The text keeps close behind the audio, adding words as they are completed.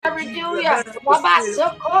Hallelujah. Baba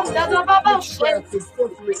Sokon da da Baba Shit.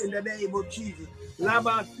 In the name of Jesus.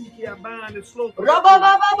 Laba Siki Aban and slow. Baba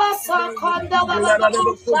Baba Sokon da da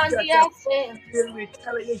Baba Sandia. Still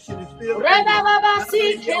retaliation is still Reba Baba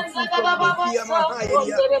Sikin da da Baba Sokon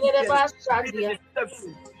da da Baba Sandia.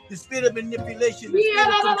 The spirit of manipulation, the Yeah,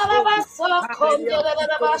 spirit of control. Baba Sokon da da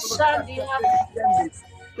Baba Sandia.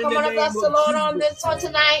 Come on, bless the Lord on this one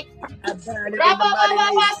tonight. I bind it in the mighty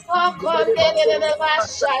name of Jesus.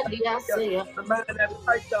 I bind that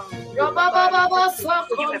python.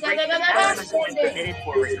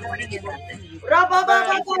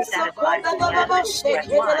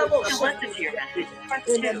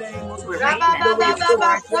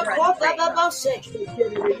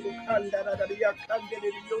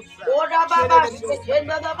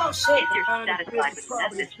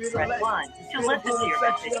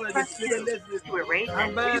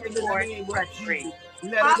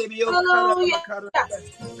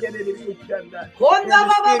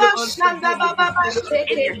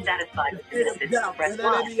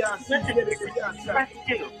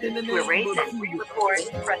 In the name of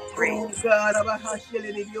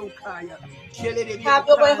Have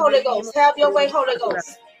your way, Holy Ghost. Have your way, Holy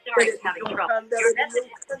Ghost.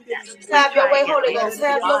 Have your way, Holy Ghost.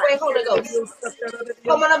 Have your way, Holy Ghost.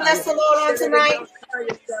 Come on and bless the Lord on tonight.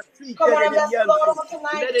 Come on and bless the Lord on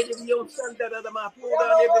tonight. Let it be your son that of my pull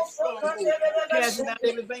down every stronghold, casting out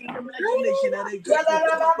every vain imagination that is good.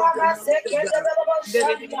 Let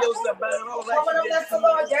it be your son, bind all that. Come on and bless the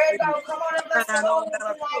Lord. There you go. Come on and bless the Lord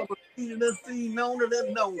tonight. Seen, known and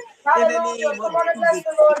unknown. In the name come on and bless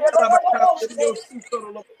the Lord. Release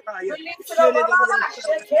it over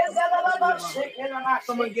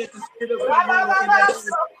Come against the spirit of control.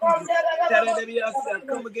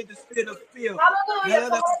 Come against the spirit of fear.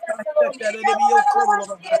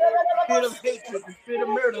 Spirit of hatred, the spirit of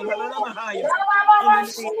murder.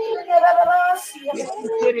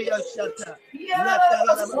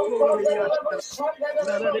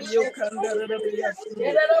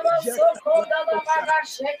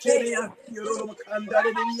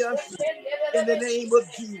 In the name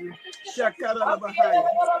of Jesus.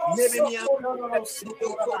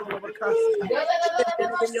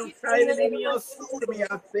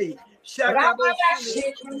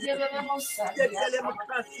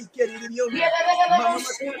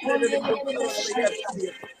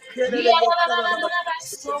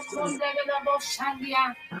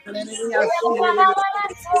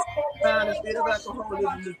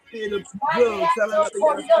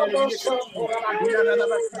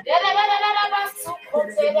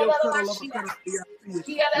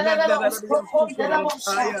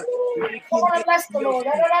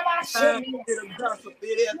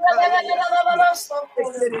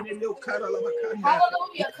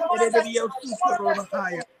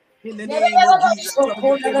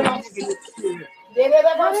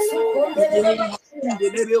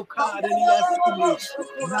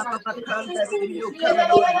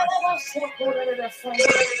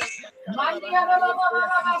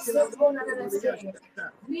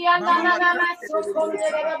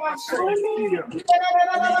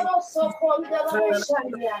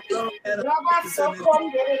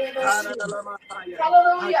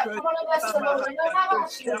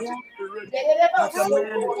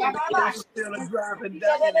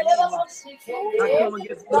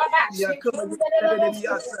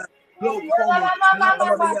 In the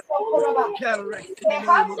name of Jesus, cataract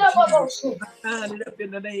in the name of Jesus. Bind it up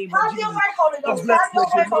in the name of Jesus. The blood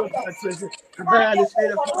pressure, no blood pressure. Bind the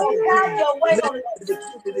spirit of have your way, Holy Ghost.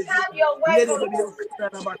 Have your way, Holy Ghost.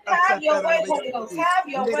 Have your way, Holy Ghost. Have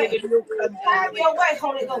your way. Have your way,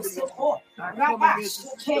 Holy Ghost. Come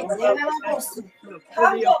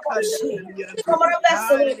on and bless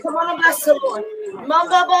the Lord. Come on and bless the Lord.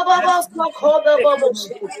 Mamba baba baba koda baba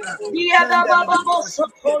shit. Yeah, baba baba so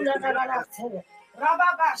koda na na na.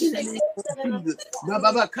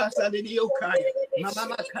 Mama Casa de Yokaya,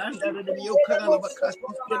 Mama Kanda de Yokana,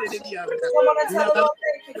 Come on and tell the Lord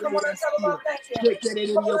thank you. Come on and tell the Lord thank you.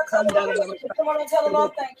 Come on and tell the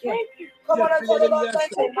Lord thank you. Come on and tell the Lord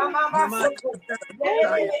thank you. Mama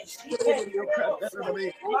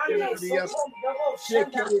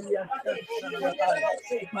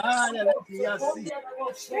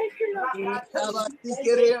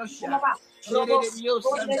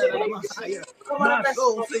my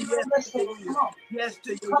soul say yes to you. Yes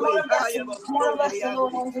to your way. Come on and bless the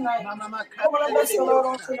Lord on tonight. Come on and bless the Lord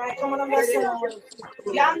on tonight. Come on and bless the Lord.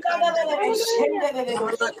 Yanda da da da shende da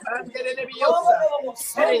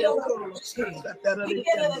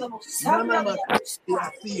da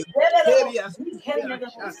see you.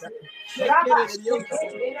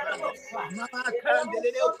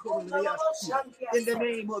 In the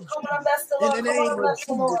name of Jesus. In the name of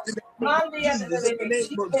Jesus. Jesus, in the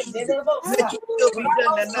name of Jesus, let your will be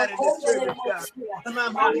done tonight in this service, God.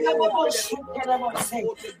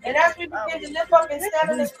 And as we begin to lift up and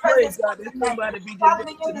stand in His presence, somebody be Father,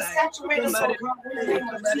 delivered begin to tonight. saturate us, Somebody oh God, in the be name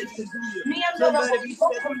of somebody Jesus. be somebody be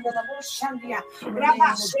set free. In the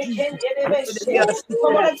name of Jesus.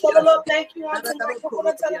 Come on and tell the Lord thank you on tonight. Come on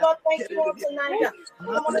and tell the Lord thank you on tonight.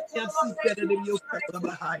 Come on and tell the Lord thank you on tonight.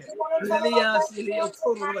 Come on and tell the Lord thank you on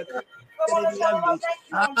tonight. Come on and tell the Lord thank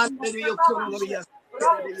you on tonight.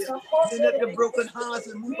 Let the broken hearts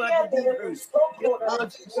and move out the deep hurt. Get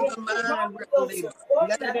conscious of the mind regulator.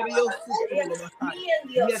 Let it be your system.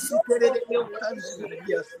 Yes, you could it in your country.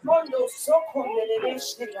 Yes.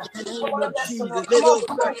 In the name of Jesus. Come on.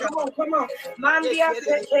 Mandia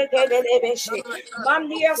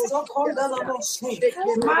Mandia Sokonda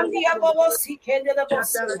Mandia Bobosi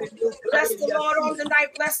Bless the Lord on tonight.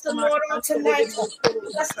 Bless the Lord on tonight.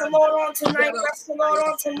 Bless the Lord on tonight. Bless the Lord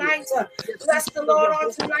on tonight. Bless the Lord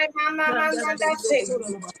on tonight. Mama, that's it.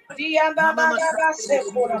 Dia baba baba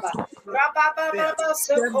sekoraba. Raba baba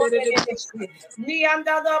sekorebe.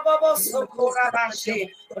 Nianda da baba sekoraba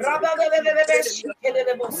she. Raba baba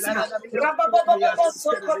shikere bosa. Raba baba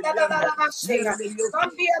sekoraba baba she.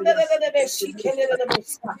 Sambia baba shikere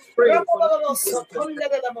bosa. Raba baba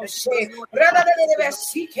sekorebe bosa. Raba baba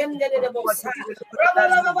shikere bosa.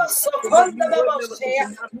 Raba baba sekorebe bosa.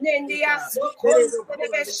 Nendia sekorebe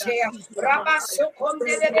bosa. Raba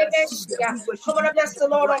sekorebe bosa. Come on and bless the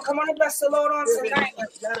Lord on. Come on and bless the Lord on tonight.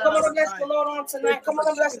 Come on and bless the Lord on tonight. Come on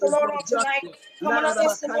and bless the Lord on tonight. Come on and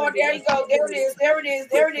bless the Lord. There you go. There it is. There it is.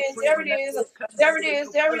 There it is. There it is. There it is.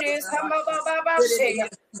 There it is.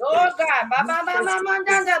 Oh God. Ba ba ba ba ba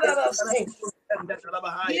da da da da.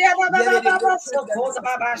 Yeah ba ba ba ba ba. So cold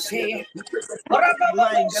ba ba she. Ba ba ba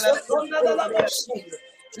ba. So cold da da da da.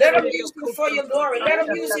 Let them use you for your glory. Let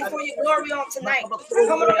them use you for your glory on tonight.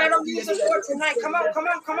 Come on, let them use it for tonight. Come on, come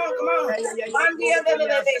on, come on, come on. Mandia de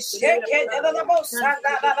la de shake it, de la bossa,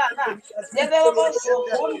 da da da da. De la bossa,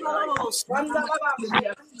 on the bossa, on the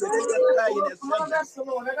bossa. Come on, that's the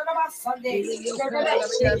Lord. Let them have Sunday.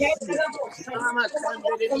 Shake it, de la bossa.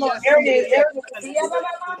 Come on, there it is, there it is. Yeah, ba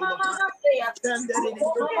ba ba ba ba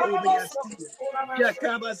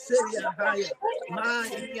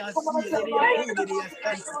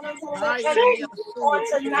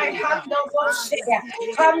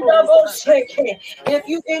if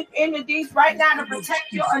you in these right now to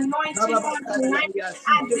protect your anointing on tonight,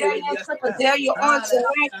 I dare you to dare you on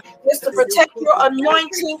tonight, just to protect your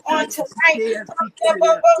anointing on tonight.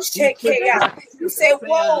 You say,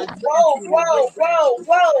 whoa, whoa, whoa, whoa,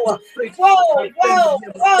 whoa, whoa, whoa,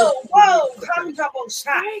 whoa, whoa, come double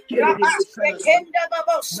shot.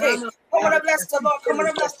 Come on and bless the Lord. Come on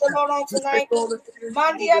and bless the Lord on tonight.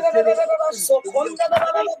 Mandia so konda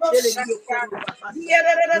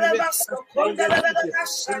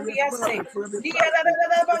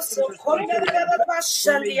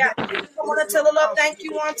I want to tell the Lord thank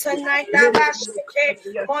you on tonight.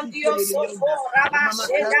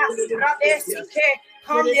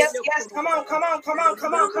 Come, yes, yes, come on, come on, come on,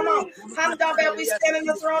 come on, come on. Hamdabel, we stand in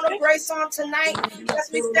the throne of grace on tonight. Yes,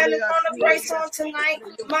 we stand in the throne of grace on tonight.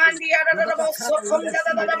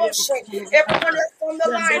 Everyone that's on the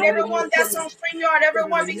line, everyone that's on StreamYard,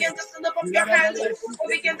 everyone begin to lift up your hands and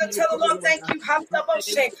begin to tell the Lord thank you.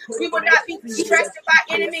 We will not be distracted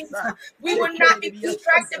by enemies. We will not be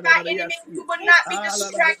distracted by enemies. We will not be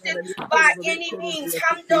distracted by any means.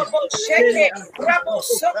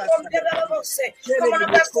 Come on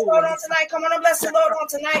and bless the Lord on tonight. Come on and bless the Lord on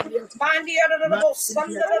tonight.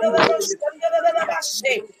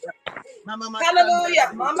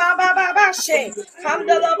 Hallelujah.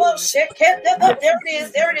 There it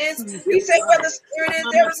is. There it is. He said, where the Spirit is,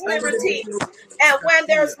 there is liberty. And when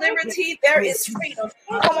there is liberty, there is freedom.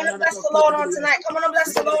 Come on and bless the Lord on tonight. Come on and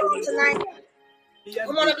bless the Lord on tonight.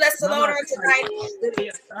 Come on and bless the Lord on tonight.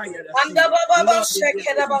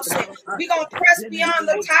 We're going to press beyond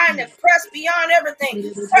the time and press beyond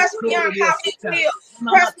everything. Press beyond how we feel.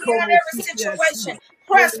 Press beyond every situation.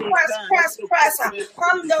 Press.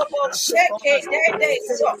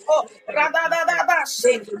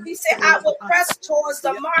 He said, I will press towards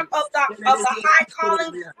the mark of the high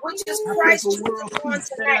calling, which is Christ Jesus on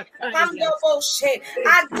tonight.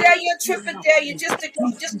 I dare you, triple dare you, just to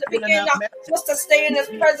begin just to stay in his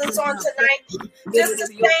presence on tonight. Just to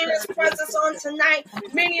stay in his presence on tonight.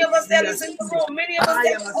 Many of us that is in the room, many of us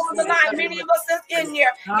that's on the line, many of us that's in here,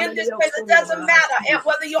 in this place, it doesn't matter. And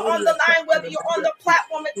whether you're on the line, whether you're on the platform,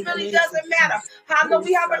 platform. It really doesn't matter. How do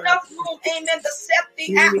we have enough room, amen, to set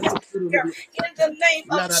the atmosphere in the name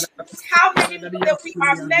of Jesus? How many know that we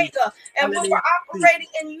are mega? And when we're operating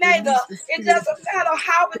in mega, it doesn't matter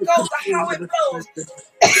how it goes or how it flows.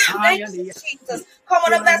 Thank you, Jesus. Come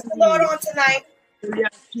on and bless the Lord on tonight.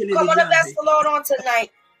 Come on and bless the Lord on tonight.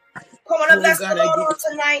 Come on and bless the Lord on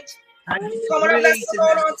tonight. Come on and bless the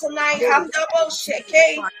Lord on tonight. I'm double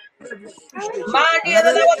shaking.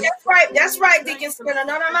 That's right. That's right, Deacon Skinner.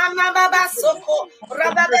 No, so cool.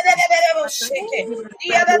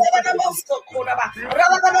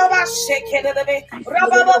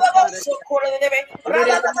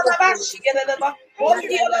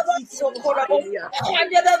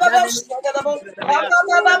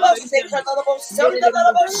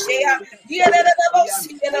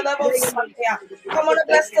 Come on and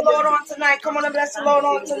bless the Lord on tonight. Come on and bless the Lord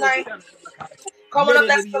on tonight. Come on and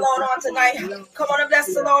bless the Lord on tonight. Come on and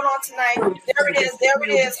bless the Lord on tonight. There it is. There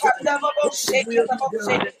it is. Come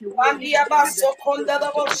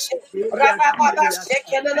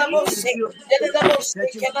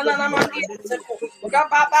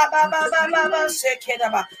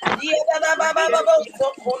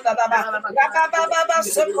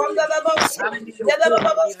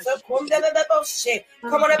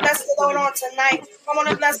on and bless the Lord on tonight. Come on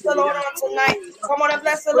and bless the Lord on tonight. Come on and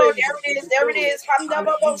bless the Lord. There it is. There it is.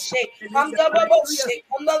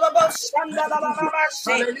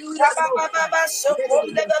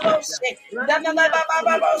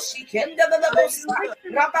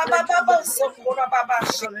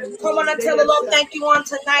 Come on and tell the Lord thank you on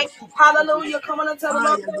tonight. Hallelujah. Come on and tell the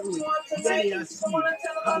Lord thank you on tonight. Come on and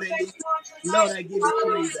tell the Lord thank you on tonight. Lord, I give you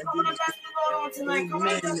praise. Come on and bless the Lord on tonight. Come on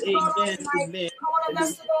and bless the Lord on tonight. Come on and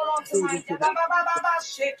bless the Lord on tonight.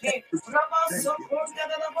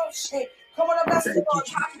 Come on and bless the Lord.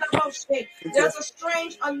 There's a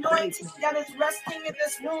strange anointing that is resting in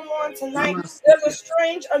this room on tonight. There's a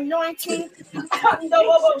strange anointing.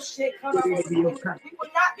 We will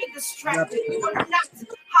not be distracted. We will not.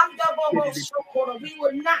 We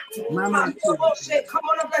will not. Come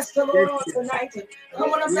on and bless the Lord on tonight.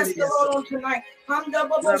 Come on and bless the Lord on tonight.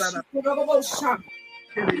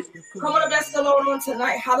 Come on and bless the Lord on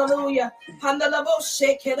tonight. Hallelujah.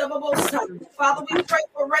 Father, we pray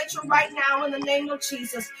for Rachel right now in the name of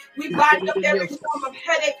Jesus. We bind up every form of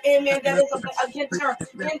headache, amen, that is against her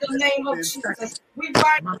in the name of Jesus. We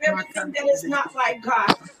bind up everything that is not like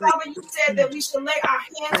God. Father, you said that we should lay our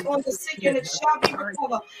hands on the sick and it shall be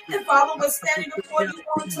recovered. And Father, we're standing before you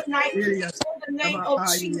on tonight in the name of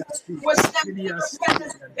Jesus. We're standing in your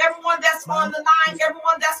presence. Everyone that's on the line,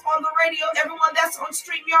 everyone that's on the radio, everyone that's on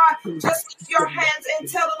StreamYard, just lift your hands and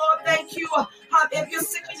tell the Lord thank you. If you're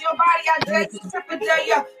sick in your body, I dare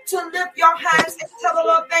you to lift your hands and tell the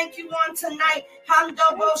Lord thank you on tonight. Come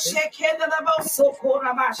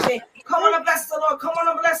on and bless the Lord. Come on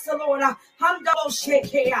and bless the Lord.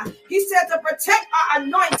 He said to protect our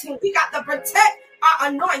anointing. We got to protect our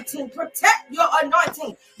anointing. Protect your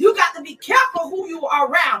anointing. You got to be careful who you are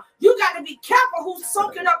around. You got to be careful who's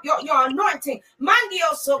soaking up your anointing. Come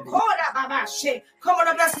on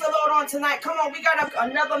and bless the Lord on tonight. Come on, we got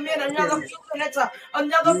another minute, another few minutes.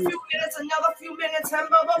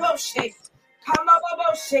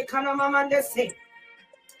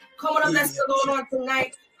 Come on and bless the Lord on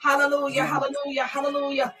tonight. Hallelujah, hallelujah,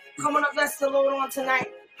 hallelujah. Come on and bless the Lord on tonight.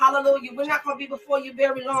 Hallelujah. We're not going to be before you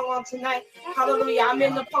very long on tonight. Hallelujah. I'm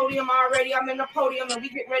in the podium already. I'm in the podium and we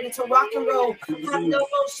getting ready to rock and roll.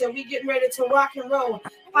 Hallelujah. We getting ready to rock and roll.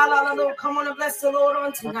 Hallelujah. Come on and bless the Lord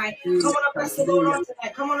on tonight. Come on and bless the Lord on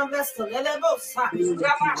tonight. Come on and bless the Lord.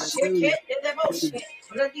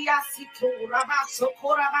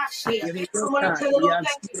 Come on and tell the Lord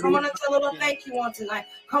thank you. Come on and tell the Lord thank you on tonight.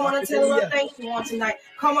 Come on and tell the Lord thank you on tonight.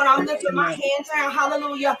 Come on, I'm lifting my hands down.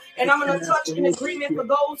 Hallelujah. And I'm going to touch in agreement for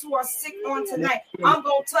those who are sick on tonight. I'm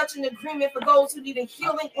going to touch in agreement for those who need a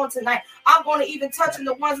healing on tonight. I'm going to even touch in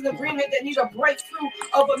the ones in agreement that need a breakthrough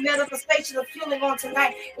of a manifestation of healing on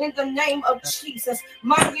tonight in the name of Jesus.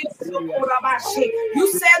 You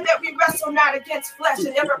said that we wrestle not against flesh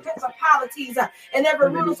and every principalities and every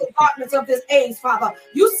rulers of darkness of this age, Father.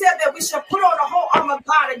 You said that we shall put on the whole armor of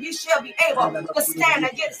God and we shall be able to stand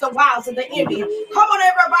against the wiles of the enemy. Come on,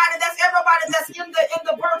 everybody that's in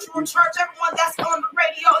the virtual church, everyone that's on the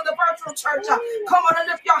radio in the virtual church. Come on and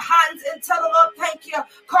lift your hands and tell the Lord thank you.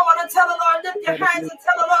 Come on and tell the Lord, lift your hands and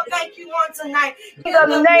tell the Lord thank you on tonight. In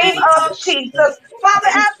the name of Jesus. Father,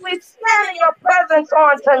 as we stand in your presence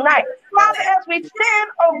on tonight, Father, as we stand,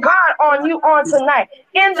 oh God, on you on tonight,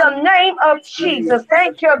 in the name of Jesus,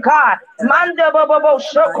 thank you, God.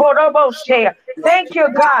 Thank you,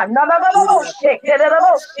 God. No, no, no, no, no, shit. No, no, no,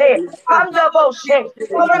 no, shit. I'm double shit.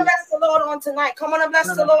 Come on and bless the Lord on tonight. Come on and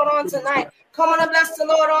bless the Lord on tonight. Come on and bless the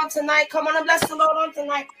Lord on tonight. Come on and bless the Lord on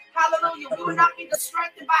tonight. Hallelujah. We will not be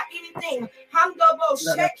distracted by anything. Hamdobo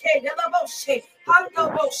sheke, delabo she,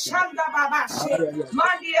 hamdobo shanda baba she.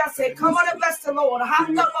 Mandia say, come on and bless the Lord.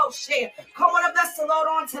 Hamdobo she. Come on and bless the Lord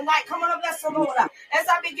on tonight. Come on and bless the Lord. As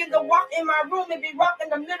I begin to walk in my room and be walking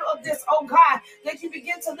in the middle of this, oh God, that you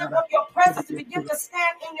begin to lift up your presence, to begin to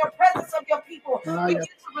stand in your presence of your people. Begin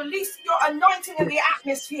to release your anointing in the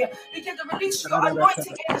atmosphere. Begin to release your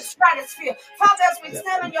anointing in the stratosphere. Father, as we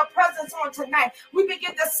stand in your presence on tonight, we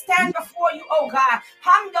begin to stand before you, oh God.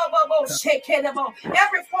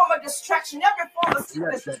 Every form of distraction, every form of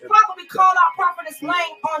sickness. Father, we call out Prophetess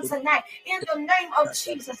Lane on tonight in the name of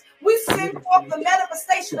Jesus. We send forth the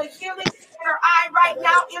manifestation of healing in her eye right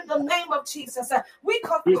now in the name of Jesus. We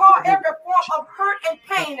call every form of hurt and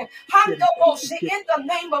pain in the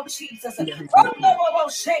name of Jesus.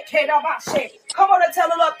 Come on and tell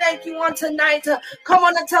the Lord thank you on tonight. Come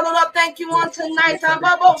on and tell the Lord thank you on tonight.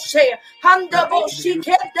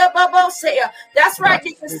 That's right,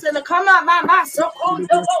 Deacon Sinner. Come on, my so cold.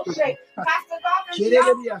 Pastor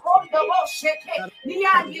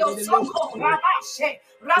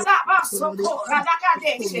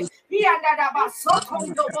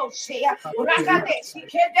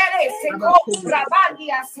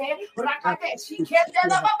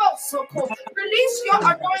release your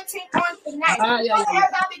anointing on tonight.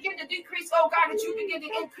 As I begin to decrease, oh God, that you begin to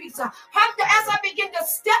increase. As I begin to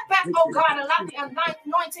step back, oh God, allow the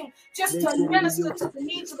anointing just to minister to the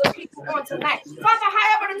needs of the people on tonight. Father,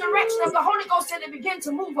 however the direction of the Holy Ghost said to begin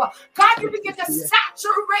to move, God, you begin to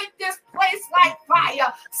saturate this place like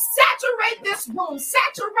fire. Saturate this room.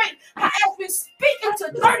 Saturate as we speak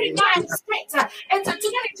into 39 states, into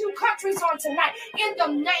 22 countries on tonight in the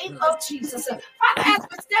name of Jesus. Father, as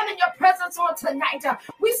we stand in your presence on tonight,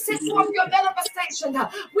 we send forth your manifestation.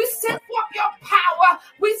 We send forth your power.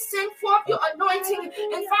 We send forth your anointing.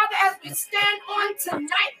 And Father, as we stand on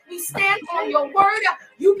tonight, we stand on your word.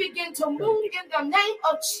 You begin to move in the name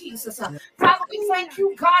of Jesus. Father, we thank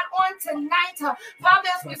you, God, on tonight. Father,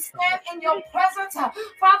 as we stand in your presence,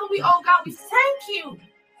 Father, we thank you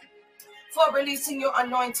for releasing your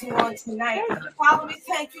anointing on tonight. Father, we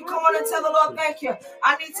thank you. Come on and tell the Lord thank you.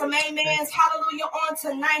 I need some amens. Hallelujah on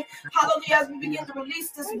tonight. Hallelujah as we begin to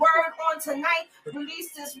release this word on tonight.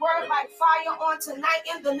 Release this word like fire on tonight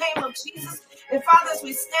in the name of Jesus. And Father, as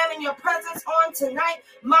we stand in your presence on tonight,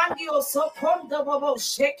 Mandio Sokondo Bobo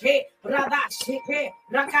Sheke, Rada Sheke,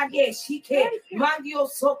 Rakade Shike, Mandio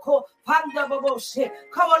Soko, Panda Bobo Sheke.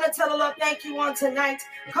 Come on and tell the Lord thank you on tonight.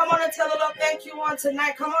 Come on and tell the Lord thank you on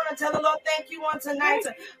tonight. Come on and tell the Lord thank you on tonight.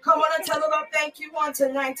 Come on and tell the Lord thank you on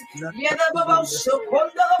tonight.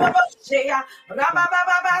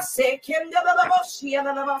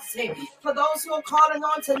 For those who are calling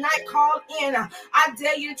on tonight, call in. I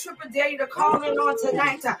dare you, triple dare you to call in on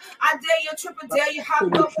tonight. I dare you, triple dare you.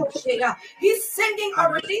 He's sending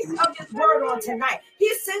a release of his word on tonight.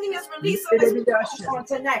 He's sending his release of his word on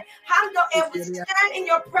tonight. And we stand in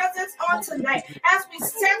your presence on tonight as we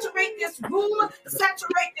saturate this room,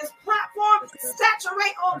 saturate this platform,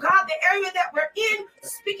 saturate, oh God, the area that we're in,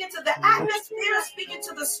 speaking to the atmosphere, speaking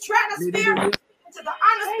to the stratosphere, to the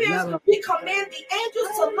ionosphere. We command the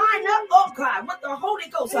angels to line up, oh God, with the Holy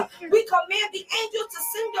Ghost. We command the angels to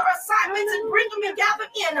send their assignments and bring them and gather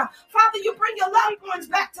in. Father, you bring your loved ones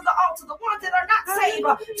back to the altar, the ones that are not saved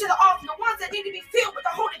to the altar, the ones that need to be filled with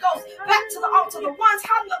the Holy Ghost back to the altar, the ones,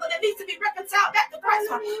 hallelujah, that need to be reconciled back to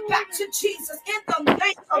Christ, back to Jesus, in the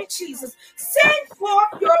name of Jesus. Send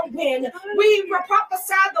forth your wind. We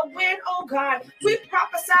prophesy the wind, oh God. We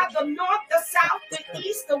prophesy the north, the south, the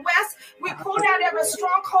east, the west. We pull down every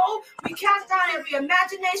stronghold. We cast down every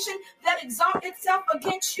imagination that exalts itself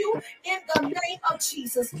against you in the name of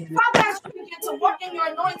Jesus. Father, as we begin to walk in your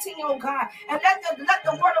anointing, oh God, and let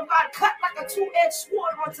the word of God cut like a two-edged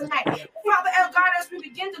sword on tonight. Father, oh God, as we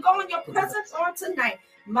begin to go in your presence on tonight,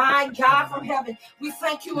 my God from heaven, we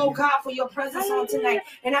thank you, oh God, for your presence on tonight.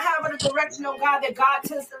 And however the direction, oh God, that God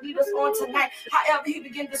tends to lead us on tonight, however he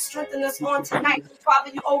begins to strengthen us on tonight,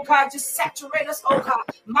 Father, you, oh God, just saturate us, oh God.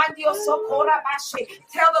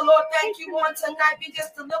 Tell the Lord thank you on tonight. Be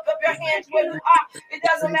just to lift up your hands where you are. It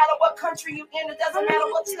doesn't matter what country you're in. It doesn't matter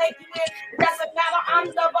what state you're in. It doesn't matter. I'm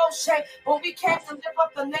the Moshe. But we came to lift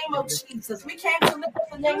up the name of Jesus. We came to lift up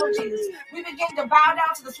the name of Jesus. We begin to bow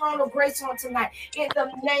down to the throne of grace on tonight. In the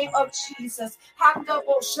name of Jesus. And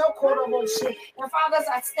Father, as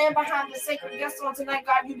I stand behind the sacred guest on tonight,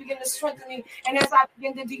 God, you begin to strengthen me. And as I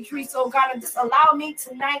begin to decrease, oh God, and just allow me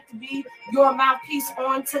tonight to be your mouthpiece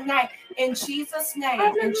on tonight. In Jesus' name.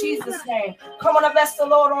 In Jesus' name. Come on and bless the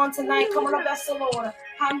Lord on tonight. Come on and bless the Lord.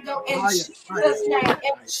 In Jesus' name.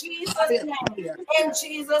 In Jesus' name. In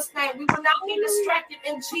Jesus' name. We will not be distracted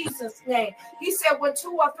in Jesus' name. He said, when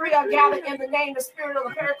 2 or 3 are gathered in the name, the Spirit of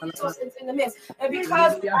the Paracletos is in the midst. And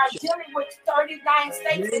because we are dealing with 39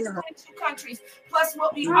 states and 22 countries, plus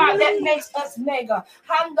what we are, that makes us mega.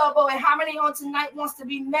 And how many on tonight wants to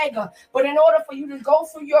be mega? But in order for you to go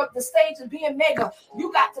through the stage of being mega,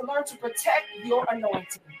 you got to learn to protect your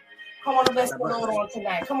anointing. Come on and bless the Lord on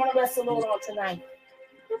tonight. Come on and bless the Lord on tonight.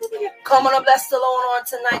 Come on and bless the Lord on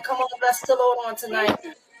tonight. Come on and bless the Lord on tonight.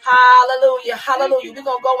 Hallelujah. Hallelujah. We're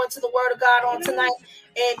going to go into the word of God on tonight.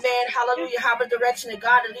 Amen. Hallelujah. Have a direction that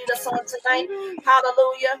God to lead us on tonight.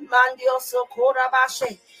 Hallelujah.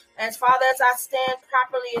 And Father, as I stand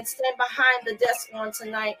properly and stand behind the desk on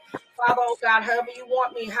tonight, Father, oh God, however you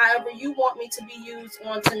want me to be used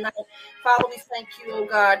on tonight. Father, we thank you, oh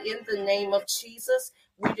God, in the name of Jesus.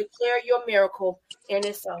 We declare your miracle, and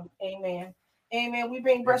it's so. Amen. Amen. We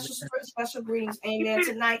bring special greetings, amen,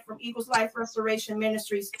 tonight from Eagles Life Restoration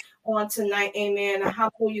Ministries on tonight, amen.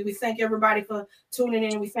 Hallelujah. We thank everybody for tuning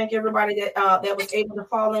in. We thank everybody that was able to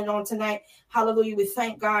fall in on tonight. Hallelujah. We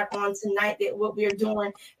thank God on tonight that what we're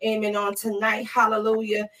doing, amen, on tonight.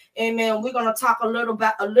 Hallelujah. Amen. We're going to talk a little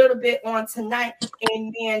bit on tonight,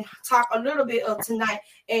 amen. Talk a little bit of tonight,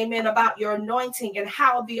 amen, about your anointing and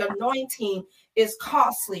how the anointing is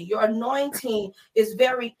costly. Your anointing is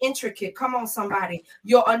very intricate. Come on, somebody.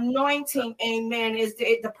 Your anointing, amen, is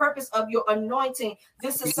the purpose of your anointing.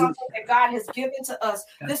 This is something that God has given to us.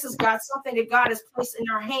 This is something that God has placed in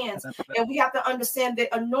our hands. And we have to understand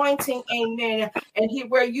that anointing, amen, and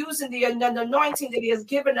we're using the anointing that he has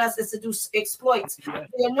given us is to do exploits.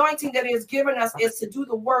 The anointing that he has given us is to do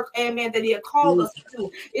the work, amen, that he had called us to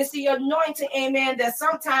do. It's the anointing, amen, that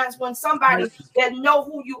sometimes when somebody that know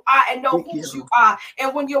who you are and know who you are,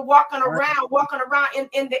 and when you're walking around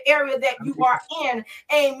in the area that you are in,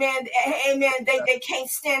 amen, they can't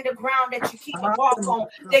stand the ground that you keep and walk on.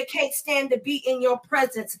 They can't stand to be in your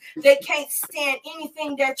presence. They can't stand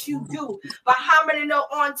anything that you do. But how many know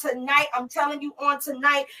on tonight, I'm telling you on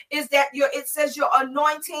tonight, is that it says your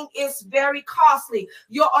anointing is very costly.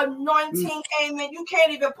 Your anointing, amen, you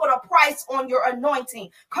can't even put a price on your anointing.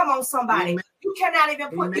 Come on, somebody. Amen. You cannot even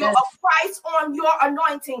put a price on your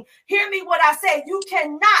anointing. Hear me what I say. You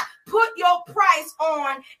cannot put your price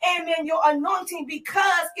on, amen, your anointing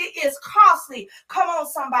because it is costly. Come on,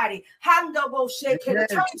 somebody. Turn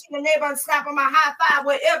to your neighbor and slap him a high five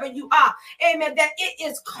wherever you are. Amen. That it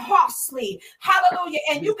is costly. Hallelujah.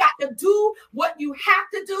 And you got to do what you have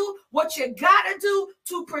to do, what you got to do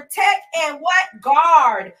to protect and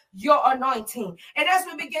guard your anointing. And as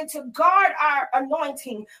we begin to guard our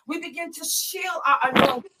anointing, we begin to shield our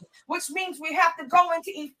anointing, which means we have to go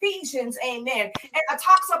into Ephesians, amen. And it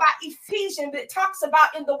talks about Ephesians, it talks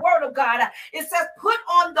about in the word of God, it says, put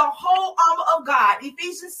on the whole armor of God.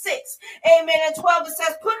 Ephesians 6, amen, and 12, it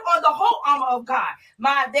says, put on the whole armor of God,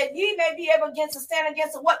 that ye may be able to stand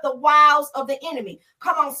against the wiles of the enemy.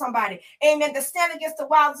 Come on, somebody, amen, to stand against the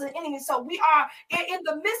wiles of the enemy. So we are in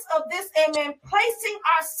the midst of this, amen, placing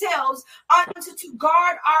ourselves to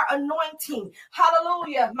guard our anointing.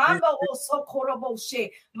 Hallelujah. Mando also koroboshe.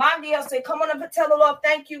 Mandia say, come on and tell the Lord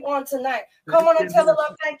thank you on tonight. Come on and tell the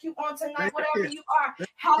Lord thank you on tonight, whatever you are.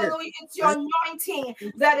 Hallelujah. It's your anointing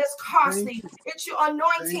that is costly. It's your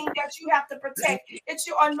anointing that you have to protect. It's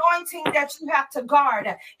your anointing that you have to guard.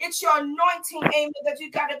 It's your anointing, amen, that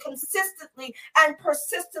you got to consistently and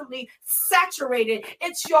persistently saturate it.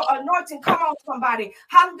 It's your anointing. Come on, somebody.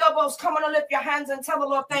 Hamdobos, come on and lift your hands and tell the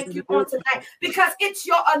Lord thank you on tonight, because it's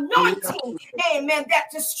your anointing, amen, that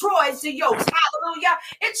destroys the yokes. Hallelujah.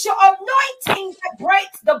 It's your anointing that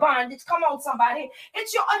breaks the bondage. Come on, somebody.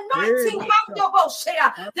 It's your anointing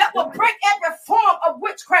that will break every form of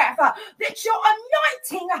witchcraft. It's your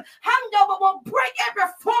anointing will break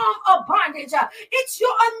every form of bondage. It's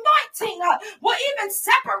your anointing will even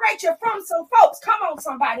separate you from some folks. Come on,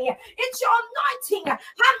 somebody. It's your anointing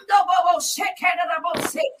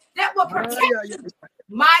that will protect you,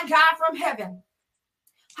 my God, from heaven.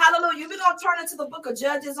 Hallelujah. We're going to turn into the book of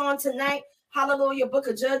Judges on tonight. Hallelujah. Book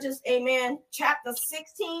of Judges. Amen. Chapter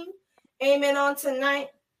 16. Amen. On tonight.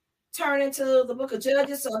 Turn into the book of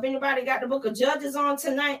Judges. So if anybody got the book of Judges on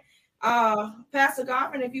tonight, Pastor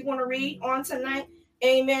Goffin, if you want to read on tonight,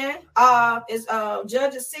 amen. Is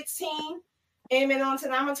Judges 16. Amen. On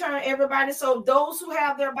tonight, I'm going to turn everybody. So those who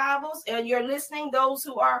have their Bibles and you're listening, those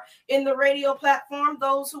who are in the radio platform,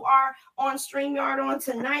 those who are on StreamYard on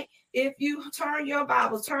tonight, if you turn your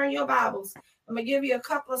Bibles. I'm going to give you a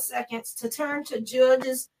couple of seconds to turn to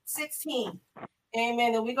Judges 16.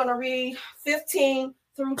 Amen. And we're going to read 15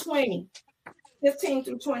 through 20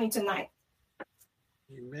 tonight.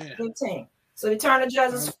 Amen. 15. So we turn to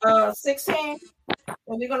Judges 16, and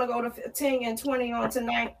we're going to go to 15 and 20 on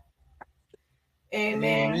tonight.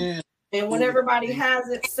 Amen. Amen. And when everybody has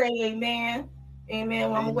it, say amen. Amen.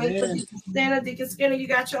 Well, I'm going to wait for Deacon Skinner. Deacon Skinner, you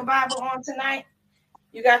got your Bible on tonight?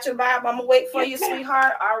 You got your Bible? I'm going to wait for you,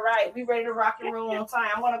 sweetheart. All right. We ready to rock and roll on time.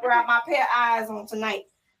 I'm going to grab my pair of eyes on tonight.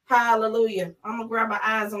 Hallelujah. I'm going to grab my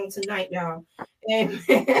eyes on tonight, y'all.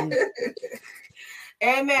 Amen.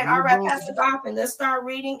 Amen. All right, Pastor Goffin, let's start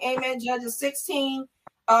reading. Amen. Judges 16.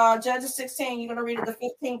 Judges 16, you're going to read the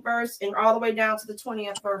 15th verse and all the way down to the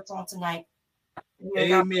 20th verse on tonight.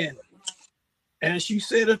 Amen. And she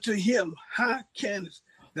said unto him, how canst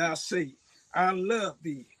thou say, I love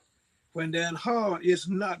thee, when thine heart is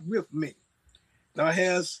not with me? Thou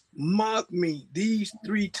hast mocked me these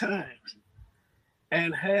 3 times,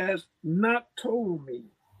 and hast not told me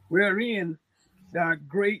wherein thy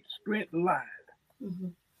great strength lies. Mm-hmm.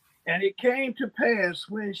 And it came to pass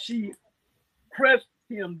when she pressed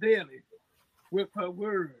him daily with her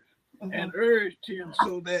words, mm-hmm. and urged him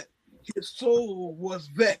so that his soul was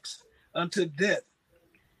vexed unto death,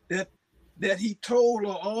 that he told her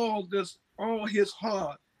all his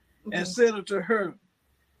heart, mm-hmm. and said unto her,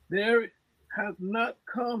 there hath not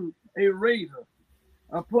come a razor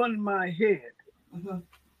upon my head, mm-hmm.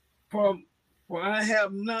 for I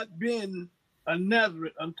have not been a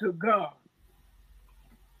Nazarite unto God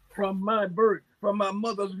from my birth, from my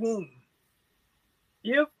mother's womb.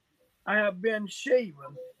 If I have been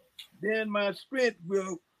shaven, then my strength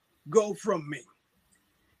will go from me,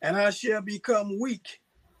 and I shall become weak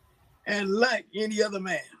and like any other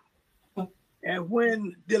man. And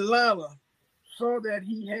when Delilah saw that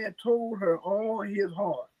he had told her all his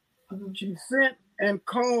heart, mm-hmm. she sent and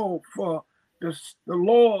called for the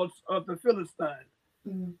lords of the Philistines,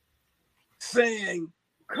 mm-hmm. saying,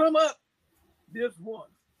 come up this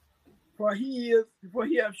once, for he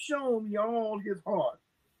hath shown me all his heart.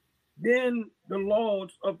 Then the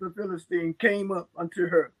lords of the Philistines came up unto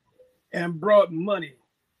her and brought money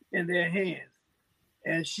in their hands,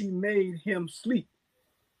 and she made him sleep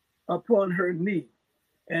upon her knee,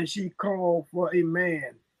 and she called for a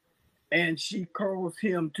man, and she caused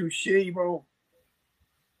him to shave off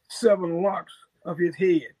 7 locks of his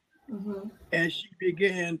head, mm-hmm. and she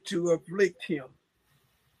began to afflict him,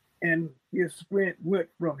 and his strength went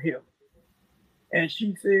from him. And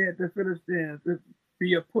she said, the Philistines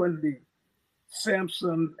be upon thee,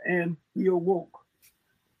 Samson, and he awoke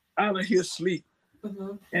out of his sleep,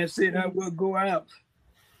 mm-hmm. and said, I will go out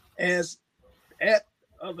as at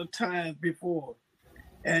other times before,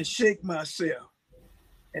 and shake myself.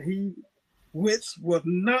 And his wit was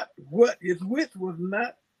not, the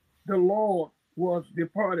Lord was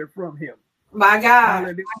departed from him. My God,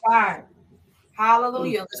 hallelujah. My God.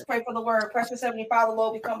 Hallelujah. Let's pray for the word. Precious Heavenly Father,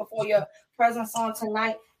 Lord, we come before your presence on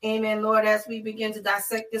tonight. Amen, Lord, as we begin to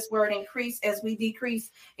dissect this word, increase as we decrease.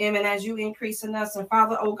 Amen, as you increase in us. And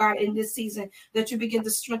Father, oh God, in this season, that you begin to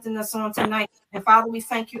strengthen us on tonight. And Father, we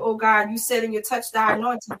thank you, oh God. You said in your touch thy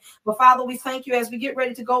anointing. But Father, we thank you as we get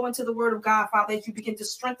ready to go into the word of God, Father, as you begin to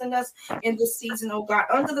strengthen us in this season, oh God,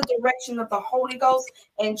 under the direction of the Holy Ghost.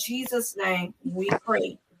 In Jesus' name, we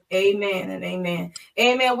pray. Amen and amen.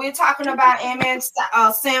 Amen. We're talking about, amen,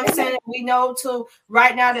 Samson. We know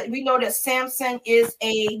that Samson is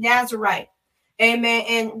a Nazarite. Amen.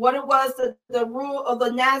 And what it was, the rule of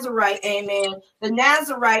the Nazarite, amen. The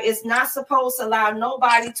Nazarite is not supposed to allow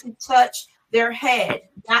nobody to touch their head,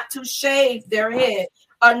 not to shave their head.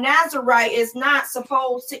 A Nazarite is not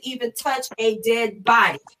supposed to even touch a dead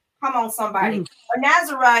body. Come on, somebody. A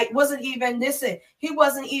Nazarite wasn't even, listen, he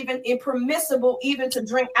wasn't even impermissible even to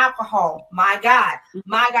drink alcohol. My God,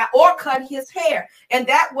 or cut his hair. And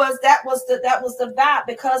that was the vibe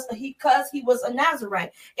because he was a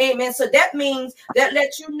Nazarite. Amen. So that means that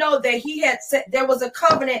lets you know that he had said there was a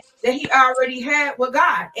covenant that he already had with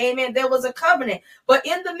God. Amen. There was a covenant. But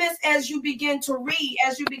in the midst, as you begin to read,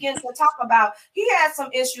 as you begin to talk about, he had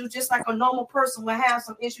some issues, just like a normal person would have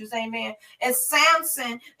some issues. Amen. And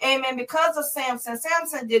Samson, amen, because of Samson.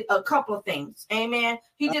 Samson did a couple of things, amen.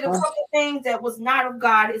 He did a couple of things that was not of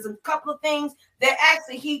God. Is a couple of things that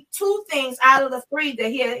actually two things out of the three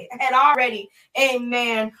that he had already,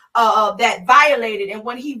 amen, that violated. And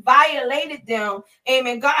when he violated them,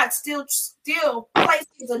 amen, God still placed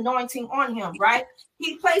his anointing on him, right?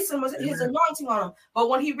 He placed his anointing on him. But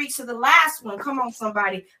when he reached to the last one, come on,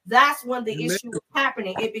 somebody, that's when the issue was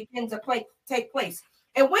happening. It began to take place.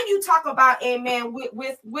 And when you talk about, amen,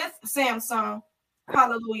 with Samson,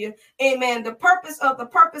 hallelujah, amen, the purpose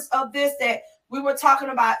of this that we were talking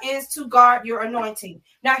about is to guard your anointing.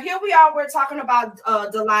 Now, here we are, we're talking about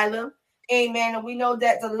Delilah, amen, and we know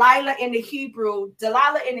that Delilah in the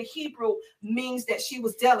Hebrew means that she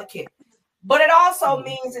was delicate. But it also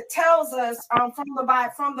means, it tells us from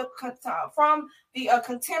the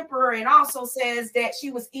contemporary, and also says that she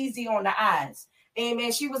was easy on the eyes.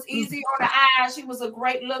 Amen. She was easy on the eyes. She was a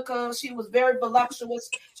great looker. She was very voluptuous.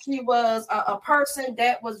 She was a person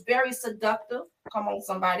that was very seductive. Come on,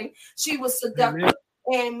 somebody. She was seductive.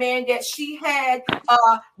 Amen. That she had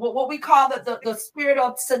what we call the spirit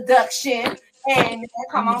of seduction. And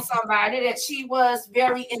come on, somebody, that she was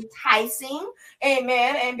very enticing.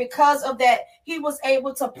 Amen. And because of that, he was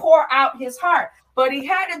able to pour out his heart. But he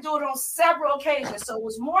had to do it on several occasions. So it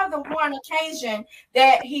was more than one occasion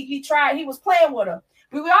that he tried. He was playing with her.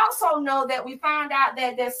 We also know that we found out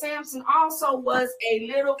that Samson also was a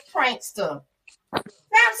little prankster.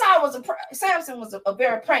 Samson was a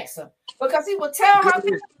very prankster, because he would tell her,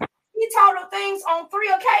 he told her things on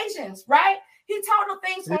 3 occasions, right? He told her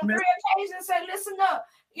things on 3 occasions, say, listen up,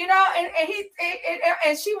 you know,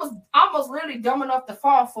 and she was almost literally dumb enough to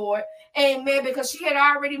fall for it. Amen. Because she had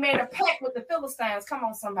already made a pact with the Philistines. Come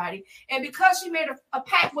on, somebody. And because she made a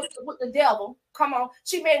pact with the devil, come on,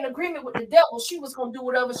 she made an agreement with the devil. She was going to do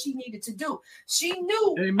whatever she needed to do. She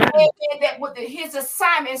knew that with his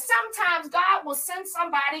assignment, sometimes God will send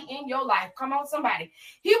somebody in your life. Come on, somebody.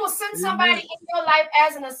 He will send somebody in your life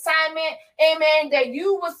as an assignment. Amen. That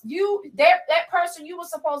that person, you were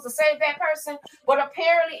supposed to save that person. But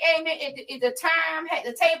apparently, amen, the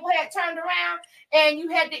table had turned around, and you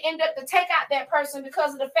had to end up to take out that person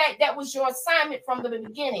because of the fact that was your assignment from the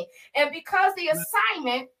beginning. And because the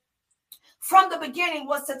assignment from the beginning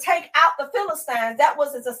was to take out the Philistines, that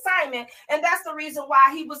was his assignment. And that's the reason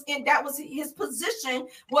why that was his position,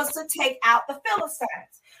 was to take out the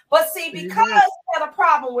Philistines. But see, because he had a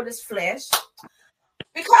problem with his flesh,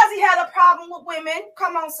 because he had a problem with women,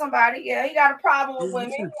 come on, somebody. Yeah, he got a problem with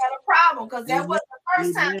women. He had a problem because that wasn't the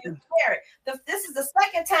first time he was married. This is the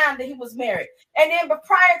second time that he was married. And then, but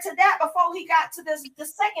prior to that, before he got to the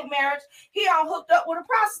second marriage, he hooked up with a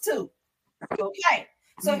prostitute. Okay.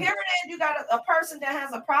 So here it is. You got a person that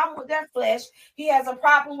has a problem with their flesh. He has a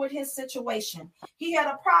problem with his situation. He had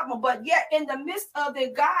a problem, but yet in the midst of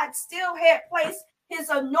it, God still had placed his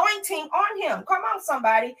anointing on him. Come on,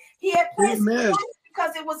 somebody. He had placed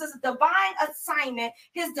because it was his divine assignment,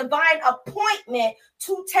 his divine appointment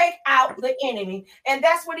to take out the enemy. And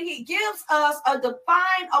that's what he gives us, a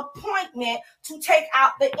divine appointment to take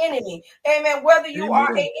out the enemy. Amen. Whether you are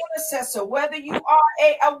an intercessor, whether you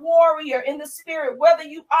are a warrior in the spirit, whether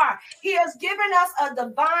you are, he has given us a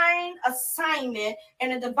divine assignment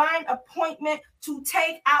and a divine appointment to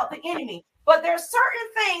take out the enemy. But there are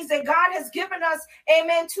certain things that God has given us,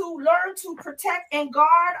 amen, to learn to protect and guard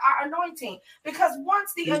our anointing. Because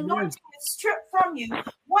once the anointing is stripped from you,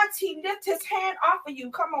 once he lifts his hand off of you,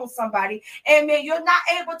 come on, somebody, amen, you're not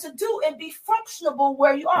able to do and be functionable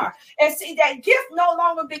where you are. And see, that gift no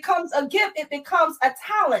longer becomes a gift. It becomes a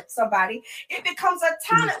talent, somebody. It becomes a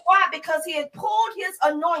talent. Why? Because he had pulled his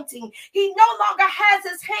anointing. He no longer has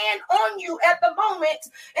his hand on you at the moment.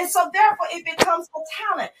 And so therefore it becomes a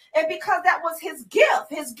talent. And because that was his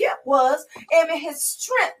gift was, amen, his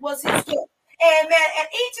strength was his gift. Amen. And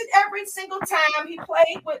each and every single time he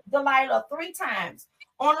played with Delilah 3 times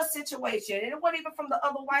on a situation, and it wasn't even from the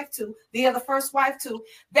other wife to the other first wife to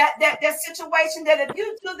that situation that if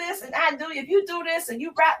you do this and I do, if you do this and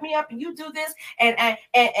you wrap me up and you do this and I'm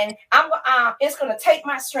it's gonna take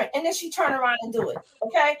my strength, and then she turn around and do it.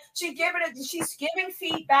 Okay, she's giving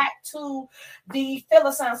feedback to the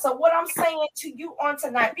Philistines. So what I'm saying to you on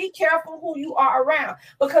tonight, be careful who you are around,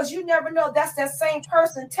 because you never know, that's that same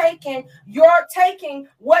person taking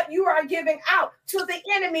what you are giving out to the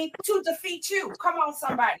enemy to defeat you. Come on,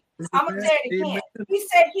 somebody. I'm going to say it again. He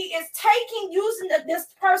said he is using this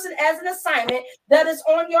person as an assignment that is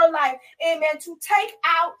on your life. Amen. To take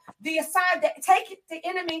out the take the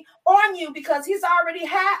enemy on you, because he's already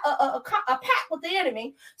had a pact with the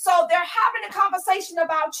enemy. So they're having a conversation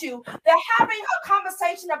about you. They're having a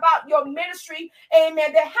conversation about your ministry.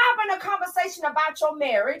 Amen. They're having a conversation about your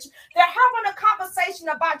marriage. They're having a conversation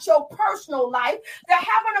about your personal life. They're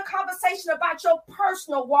having a conversation about your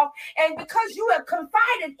personal walk. And because you have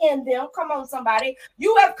confided in them, come on, somebody,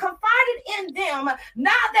 you have confided in them.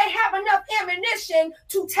 Now they have enough ammunition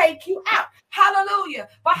to take you out. Hallelujah.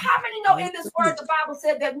 But how many know in this word, the Bible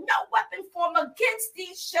said that no weapon formed against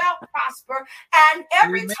thee shall prosper, and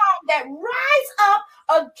every tongue that rise up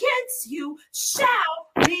against you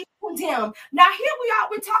shall be condemned. Now here we are,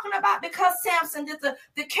 we're talking about, because Samson did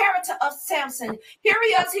the character of Samson. Here he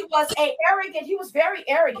is, he was very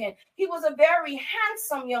arrogant. He was a very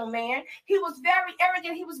handsome young man. He was very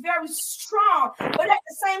arrogant. He was very strong. But at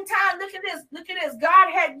the same time, look at this.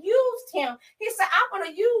 God had used him. He said, I'm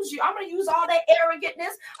going to use you. I'm going to use all that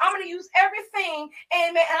arrogantness. I'm going to use everything.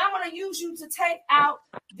 Amen. And I'm going to use you to take out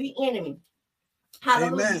the enemy.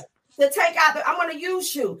 Hallelujah. Amen. To take out I'm going to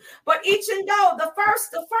use you. But each and though the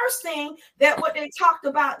first thing that what they talked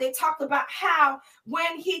about how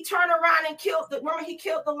when he turned around and remember he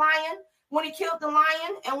killed the lion. When he killed the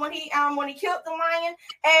lion, and when he killed the lion,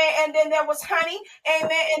 and then there was honey,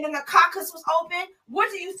 amen, and then the carcass was open. What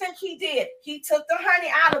do you think he did? He took the honey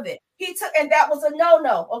out of it. And that was a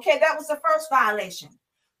no-no. Okay, that was the first violation.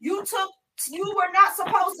 You were not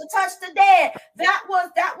supposed to touch the dead. That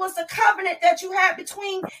was the covenant that you had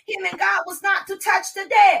between him and God, was not to touch the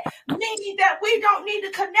dead. Meaning that we don't need to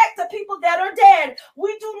connect to people that are dead.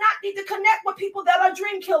 We do not need to connect with people that are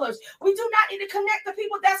dream killers. We do not need to connect to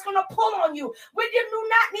people that's going to pull on you. We do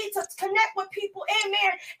not need to connect with people,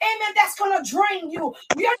 amen, that's going to drain you.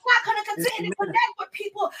 We are not going to continue to connect with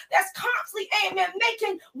people that's constantly, amen,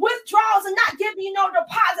 making withdrawals and not giving you no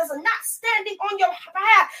deposits, and not standing on your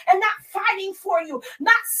behalf, and not fighting for you,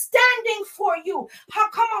 not standing for you.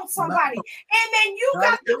 Come on, somebody. Amen. You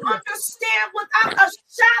got to understand without a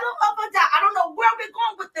shadow of a doubt. I don't know where we're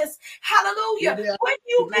going with this. Hallelujah. When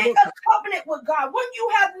you make a covenant with God, when you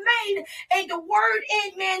have made the word,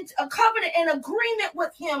 amen, a covenant and agreement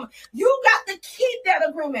with him, you got to keep that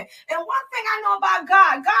agreement. And one thing I know about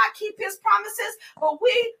God keep his promises, but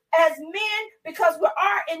we as men, because we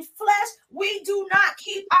are in flesh, we do not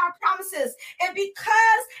keep our promises. And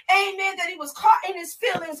because, amen, that he was caught in his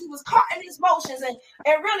feelings, he was caught in his emotions, and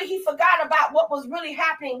really he forgot about what was really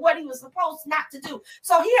happening, what he was supposed not to do.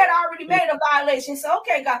 So he had already made a violation. So,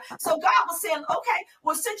 okay, God. So God was saying, okay,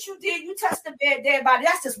 well, since you touched the dead body,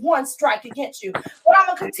 that's just one strike against you. But I'm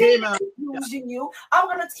going to continue to using you. I'm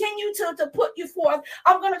going to continue to put you forth.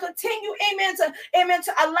 I'm going to continue, amen,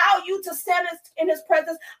 to allow you to stand in his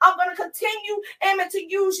presence. I'm going to continue, amen, to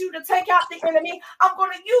use you to take out the enemy. I'm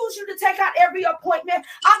going to use you to take out every appointment.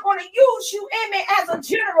 I'm going to use you, amen, as a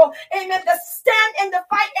general, amen, to stand in the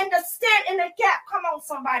fight and to stand in the gap. Come on,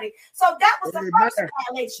 somebody. So that was the first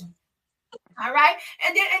violation. All right.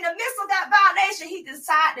 And then in the midst of that violation, he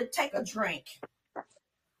decided to take a drink.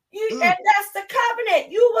 And that's the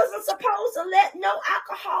covenant. You wasn't supposed to let no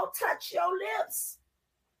alcohol touch your lips.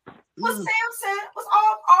 What Samson was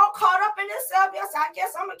all caught up in himself. Yes, I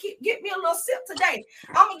guess I'm gonna get me a little sip today.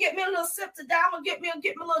 I'm gonna get me a little sip today. I'm gonna get me a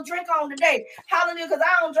little drink on today. Hallelujah, because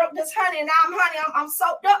I don't drink this honey, and now I'm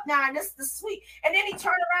soaked up now, and this is the sweet. And then he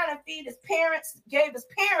turned around and gave his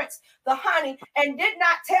parents the honey, and did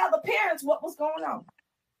not tell the parents what was going on.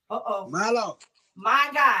 My Lord. My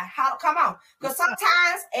God, come on. Because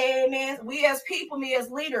sometimes, amen, we as people, me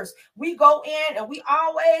as leaders, we go in and we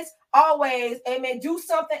always, amen, do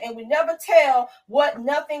something, and we never tell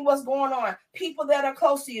nothing was going on. People that are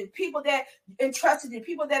close to you, people that entrusted you,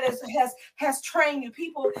 people that has trained you,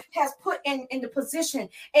 people has put in the position,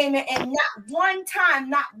 amen. And not one time,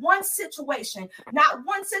 not one situation,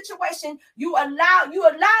 you allow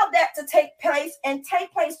that to take place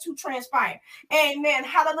to transpire. Amen.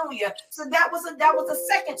 Hallelujah. So that was a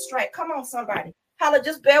second strike. Come on, somebody. Hallelujah.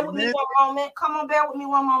 Just bear with me one moment. Come on, bear with me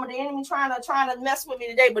one moment. The enemy trying to mess with me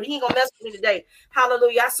today, but he ain't gonna mess with me today.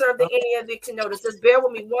 Hallelujah. I serve the enemy eviction notice. Just bear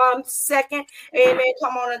with me 1 second. Amen.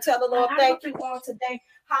 Come on and tell the Lord thank you on today.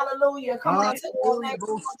 Hallelujah. Come on and tell the Lord thank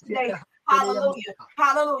you on today. Hallelujah.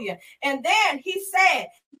 Hallelujah. And then he said,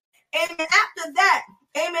 and after that,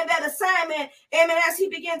 amen, that assignment, amen, as he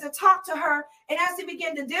began to talk to her and as he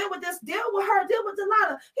began to deal with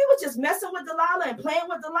Delilah, he was just messing with Delilah and playing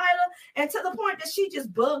with Delilah, and to the point that she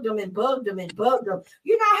just bugged him and bugged him and bugged him.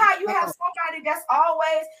 You know how you have somebody that's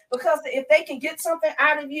always, because if they can get something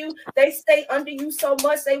out of you, they stay under you so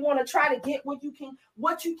much, they want to try to get what you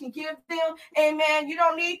can give them. Amen. You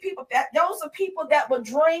don't need people. Those are people that will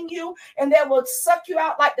drain you and that will suck you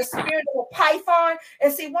out like the spirit of a python.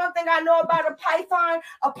 And see, one thing I know about a python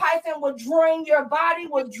will drain your body,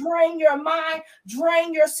 will drain your mind,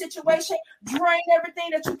 drain your situation, drain everything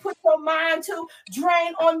that you put your mind to,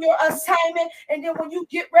 drain on your assignment. And then when you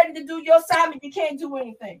get ready to do your assignment, you can't do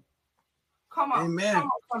anything. Come on. Amen. Come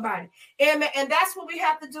on, somebody. Amen. And that's what we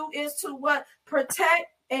have to do, is to what? Protect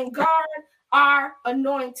and guard our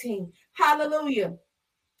anointing. Hallelujah.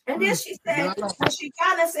 And then she said, when she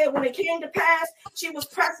kind of said, when it came to pass, she was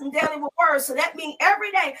pressing daily with words. So that means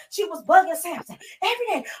every day she was bugging Samson. Every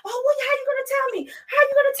day. Oh, well, how you going to tell me? How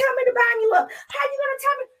you going to tell me to bind you up? How you going to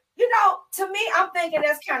tell me? You know, to me, I'm thinking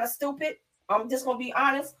that's kind of stupid. I'm just going to be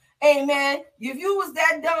honest. Amen. If you was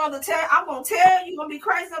that dumb to tell, I'm going to tell you, going to be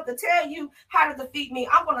crazy enough to tell you how to defeat me.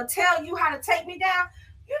 I'm going to tell you how to take me down.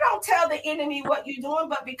 You don't tell the enemy what you're doing,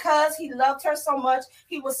 but because he loved her so much,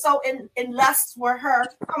 he was so in lust for her.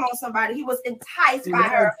 Come on, somebody. He was enticed by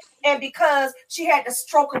her. And because she had to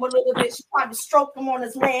stroke him a little bit, she probably stroked him on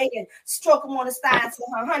his leg and stroked him on his thigh and said,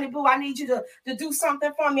 honey boo, I need you to do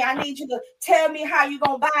something for me. I need you to tell me how you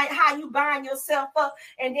bind yourself up.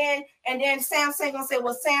 And then Samson gonna say,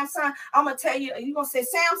 well, Samson, I'm gonna tell you, you're gonna say,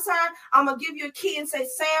 Samson, I'm gonna give you a key and say,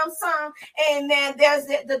 Samson, and then there's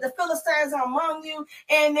the Philistines are among you.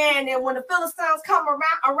 And then when the Philistines come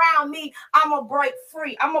around me, I'm gonna break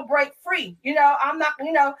free. You know, I'm not,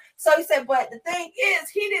 you know. So he said, but the thing is,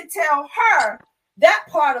 he didn't tell her that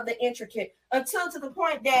part of the intricate until to the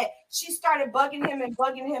point that she started bugging him and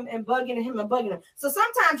bugging him and bugging him and bugging him. So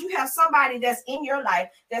sometimes you have somebody that's in your life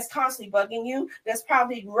that's constantly bugging you, that's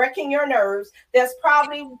probably wrecking your nerves, that's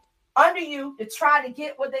probably under you to try to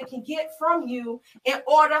get what they can get from you in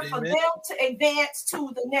order for them to advance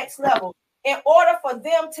to the next level, in order for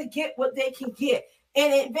them to get what they can get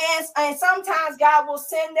in advance. And sometimes God will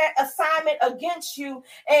send that assignment against you,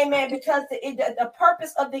 amen, because the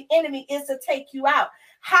purpose of the enemy is to take you out.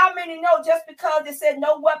 How many know just because it said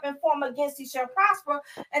no weapon formed against you shall prosper,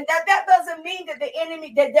 and that doesn't mean that the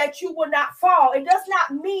enemy, that you will not fall. It does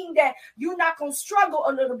not mean that you're not going to struggle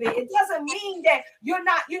a little bit. It doesn't mean that you're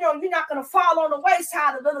not going to fall on the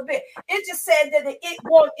wayside a little bit. It just said that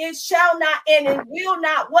it shall not and it will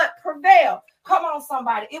not what? Prevail. Come on,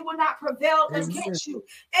 somebody. It will not prevail against you.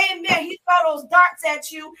 Amen. He throw those darts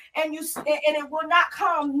at you, and it will not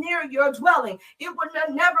come near your dwelling. It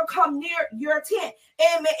will never come near your tent.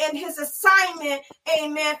 Amen. And his assignment,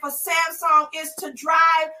 amen, for Samson is to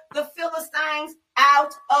drive the Philistines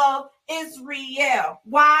out of Israel.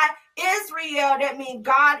 Why? Israel, that means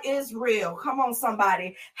God is real. Come on,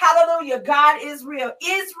 somebody. Hallelujah. God is real.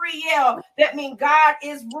 Israel, that means God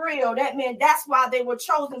is real. That means that's why they were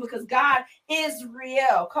chosen, because God is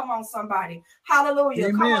real. Come on, somebody. Hallelujah.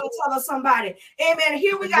 Amen. Come on, tell us somebody. Amen.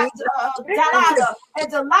 Here we got Delilah. And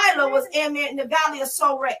Delilah was, amen, in the valley of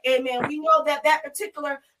Sorek. Amen. We know that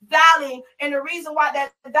particular valley, and the reason why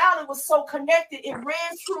that valley was so connected, it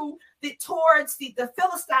ran through towards the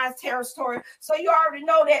Philistines' territory. So you already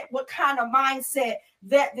know that what kind of mindset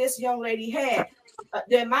that this young lady had,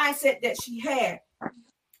 the mindset that she had.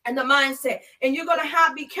 And the mindset, and you're going to have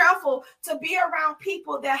to be careful to be around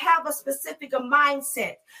people that have a specific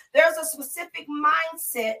mindset. There's a specific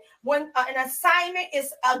mindset when an assignment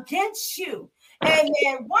is against you. And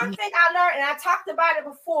then one thing I learned, and I talked about it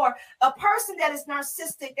before, a person that is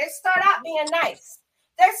narcissistic, they start out being nice.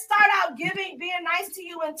 They start out being nice to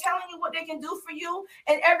you and telling you what they can do for you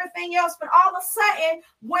and everything else. But all of a sudden,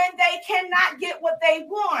 when they cannot get what they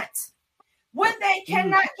want,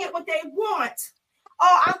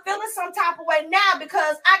 oh, I'm feeling some type of way now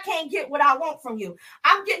because I can't get what I want from you.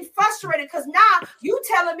 I'm getting frustrated because now you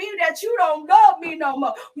telling me that you don't love me no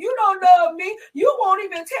more. You don't love me. You won't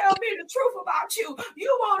even tell me the truth about you.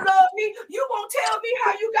 You won't love me. You won't tell me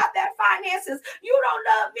how you got that finances. You don't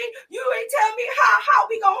love me. You ain't tell me how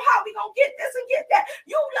we gonna get this and get that.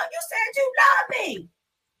 You said you love me.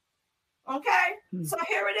 Okay, so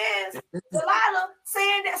here it is. Delilah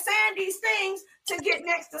saying these things to get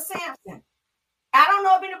next to Samson. I don't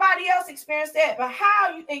know if anybody else experienced that, but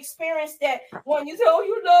how you experienced that when you say, oh,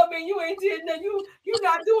 you love me, you ain't did nothing, you're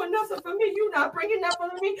not doing nothing for me, you're not bringing nothing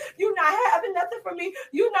for me, you're not having nothing for me,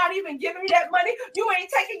 you're not even giving me that money, you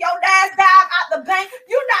ain't taking your last dime out the bank,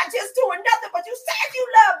 you're not just doing nothing, but you said you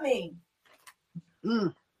love me.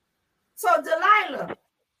 So Delilah,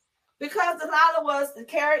 Because Delilah was the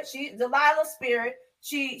carrot, Delilah's spirit,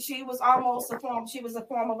 she was almost a form, she was a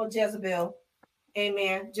form of a Jezebel.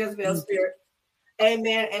 Amen. Jezebel's spirit.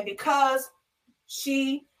 Amen. And because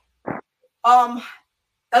she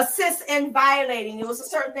assists in violating, it was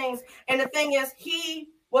certain things. And the thing is, he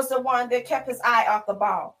was the one that kept his eye off the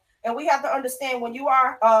ball. And we have to understand, when you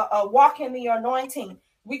are walking the anointing,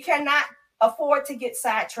 we cannot afford to get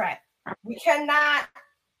sidetracked. We cannot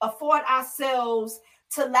afford ourselves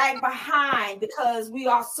to lag behind because we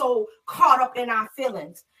are so caught up in our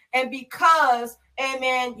feelings. And because,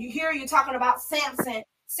 amen, you're talking about Samson.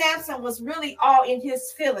 Samson was really all in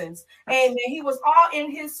his feelings. Amen. He was all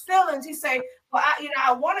in his feelings. He said, well,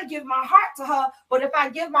 I want to give my heart to her, but if I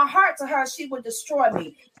give my heart to her, she would destroy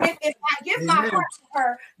me. If I give my heart to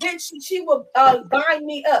her, then she will bind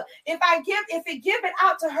me up. If it give it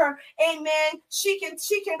out to her, amen, she can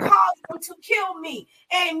cause them to kill me.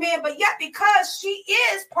 Amen. But yet, because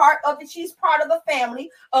she's part of the family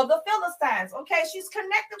of the Philistines. Okay, she's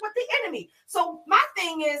connected with the enemy. So my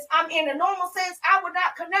thing is, I'm in a normal sense, I would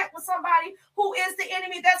not connect with somebody who is the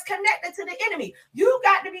enemy that's connected to the enemy. You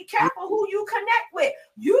got to be careful who you connect with.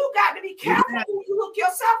 You got to be careful who you hook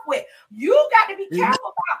yourself with. You got to be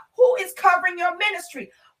careful about who is covering your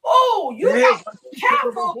ministry. Oh, you got to be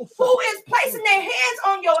careful who is placing their hands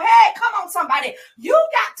on your head. Come on, somebody. You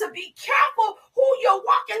got to be careful who you're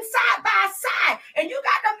walking side by side. And you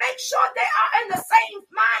got to make sure they are in the same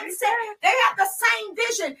mindset. They have the same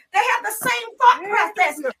vision. They have the same thought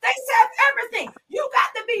process. They say everything. You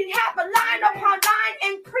got to have a line upon line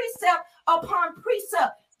and precept upon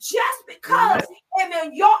precept. Just because,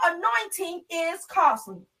 amen, your anointing is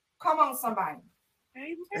costly. Come on, somebody.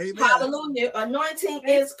 Amen. Hallelujah. Anointing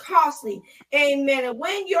is costly. Amen. And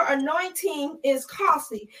when your anointing is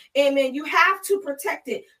costly, amen, you have to protect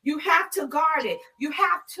it. You have to guard it. You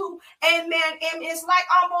have to, amen. And it's like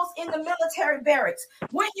almost in the military barracks.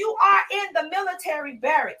 When you are in the military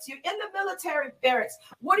barracks,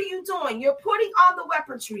 what are you doing? You're putting on the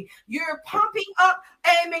weaponry. You're pumping up,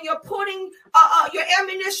 amen. You're putting your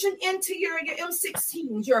ammunition into your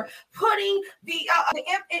M16s. You're putting the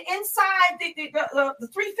inside the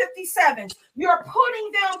 357s. You're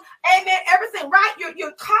putting them, amen, everything, right?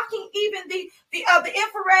 You're cocking even the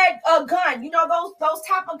infrared gun, those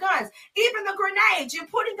type of guns, even the grenades. You're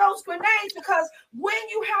putting those grenades because when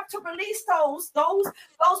you have to release those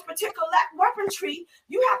particular weaponry,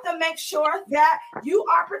 you have to make sure that you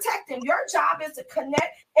are protecting. Your job is to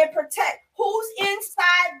connect and protect who's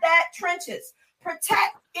inside that trenches.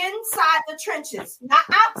 Protect inside the trenches, not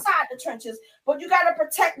outside the trenches, but you got to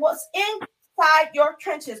protect what's inside your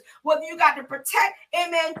trenches. Whether you got to protect,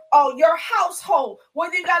 amen, your household,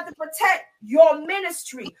 whether you got to protect your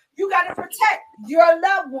ministry, you got to protect your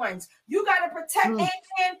loved ones, you got to protect,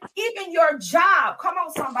 amen, even your job. Come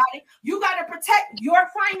on, somebody. You got to protect your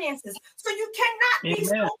finances. So you cannot be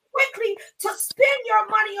so quickly to spend your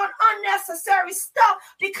money on unnecessary stuff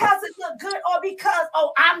because it look good or because,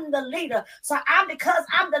 I'm the leader. So because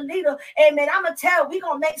I'm the leader, amen, I'm going to tell we're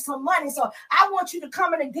going to make some money. So I want you to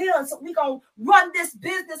come in a deal and so we're going to run this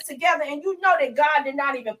business together. And you know that God did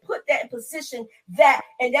not even put that in position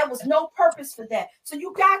and there was no purpose for that. So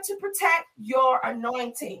you got to protect your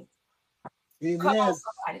anointing. Amen. Come on,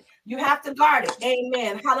 somebody. You have to guard it.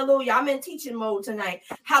 Amen. Hallelujah. I'm in teaching mode tonight.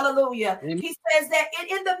 Hallelujah. Amen. He says that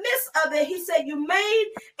in the midst of it, he said, you made,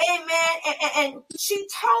 amen. And he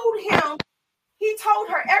told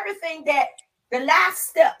her everything, that the last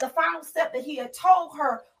step, the final step that he had told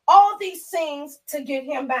her, all these things to get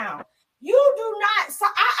him bound. You do not. So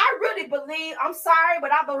I really believe, I'm sorry,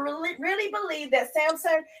 but I really believe that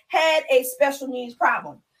Samson had a special needs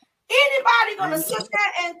problem. Anybody gonna sit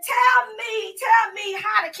there and tell me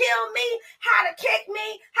how to kill me, how to kick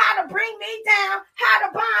me, how to bring me down, how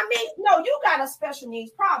to bind me? No, you got a special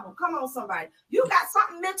needs problem. Come on, somebody. You got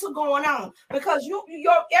something mental going on because your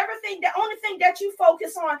everything. The only thing that you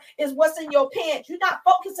focus on is what's in your pants. You're not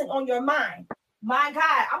focusing on your mind. My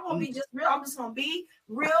God, I'm gonna be just real. I'm just gonna be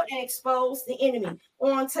real and expose the enemy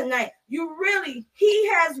on tonight. He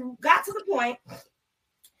has got to the point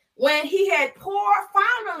when he had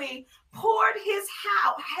finally poured his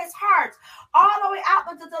heart all the way out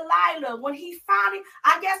to Delilah. When he finally,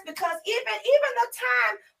 I guess, because even the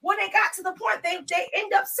time when they got to the point, they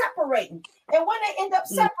end up separating. And when they end up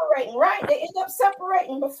separating, right? They end up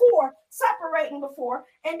separating before.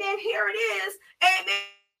 And then here it is, amen.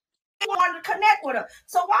 Want to connect with her.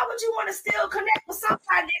 So why would you want to still connect with somebody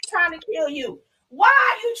that's trying to kill you? Why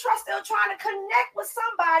are you still trying to connect with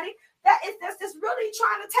somebody that's really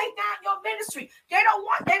trying to take down your ministry. They don't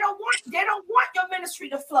want your ministry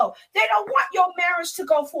to flow. They don't want your marriage to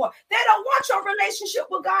go forward. They don't want your relationship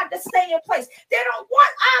with God to stay in place. They don't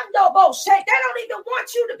want no bullshit. They don't even want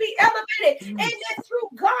you to be elevated and then through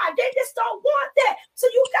God. They just don't want that. So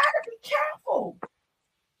you gotta be careful.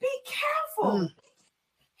 Be careful.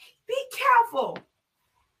 Be careful.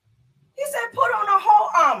 He said, put on a whole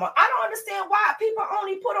armor. I don't understand why people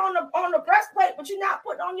only put on the breastplate, but you're not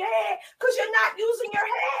putting on your head, because you're not using your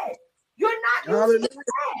head. You're not using your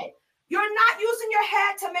head. You're not using your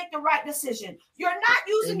head to make the right decision. You're not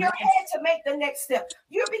using your head to make the next step.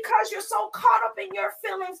 Because you're so caught up in your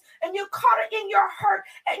feelings, and you're caught up in your hurt,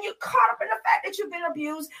 and you're caught up in the fact that you've been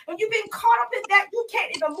abused, and you've been caught up in that you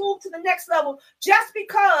can't even move to the next level just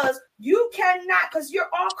because you cannot, because you're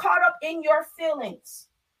all caught up in your feelings.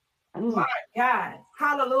 My God.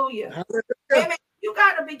 Hallelujah. Amen. You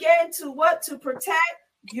got to begin to protect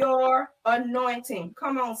your anointing.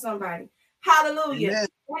 Come on, somebody. Hallelujah. Amen.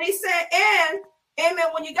 When he said, and amen,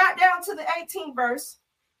 when you got down to the 18th verse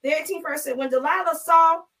said, when Delilah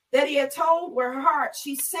saw that he had told her heart,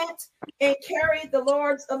 she sent and carried the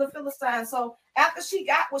lords of the Philistines. So after she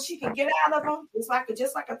got what she could get out of them, it's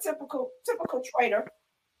just like a typical traitor.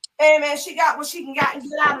 Amen. She got what she can get and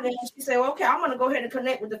get out of there. And she said, well, okay, I'm going to go ahead and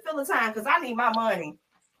connect with the Philistines because I need my money.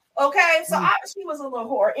 Okay. So she was a little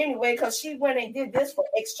whore anyway, because she went and did this for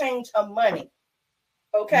exchange of money.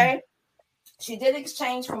 Okay. She did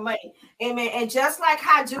exchange for money. Amen. And just like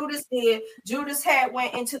how Judas did, Judas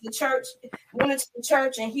went into the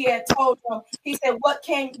church and he had told them, he said, what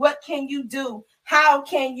can you do? How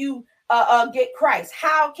can you get Christ?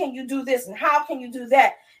 How can you do this? And how can you do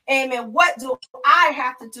that? Amen. What do I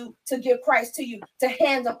have to do to give Christ to you, to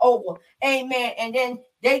hand them over? Amen. And then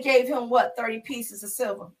they gave him 30 pieces of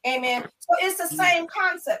silver. Amen. So it's the same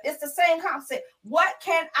concept. It's the same concept. What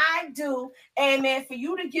can I do? Amen. For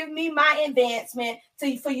you to give me my advancement,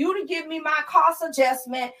 for you to give me my cost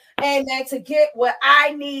adjustment, amen, to get what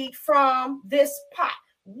I need from this pot.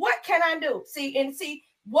 What can I do? See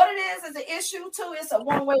what it is an issue too. It's a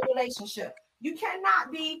one-way relationship. You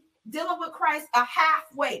cannot be dealing with Christ a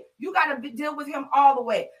halfway. You got to deal with him all the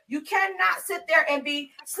way. You cannot sit there and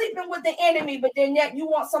be sleeping with the enemy, but then yet you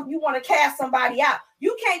want to cast somebody out.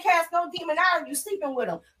 You can't cast no demon out if you sleeping with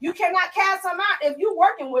them. You cannot cast them out if you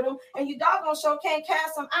working with them, and you doggone sure can't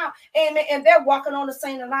cast them out. Amen. And they're walking on the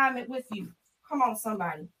same alignment with you. Come on,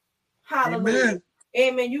 somebody. Hallelujah. Amen.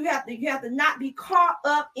 Amen. You have to not be caught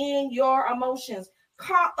up in your emotions,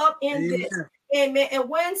 caught up in this. Amen. And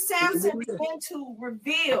when Samson began to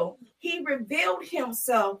reveal, he revealed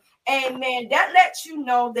himself. Amen. That lets you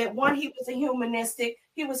know that one, he was humanistic.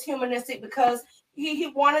 He was humanistic because he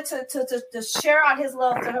wanted to share out his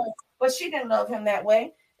love to her, but she didn't love him that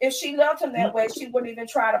way. If she loved him that way, she wouldn't even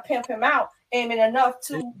try to pimp him out. Amen. Enough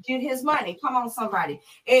to get his money. Come on, somebody.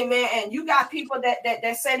 Amen. And you got people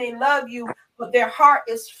that say they love you, but their heart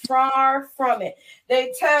is far from it.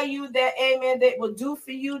 They tell you that, amen, they will do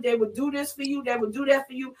for you. They will do this for you. They will do that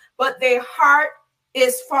for you. But their heart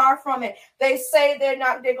is far from it. They say they're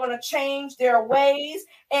going to change their ways,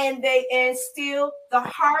 and still the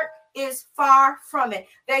heart is far from it.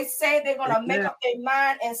 They say they're going to make up their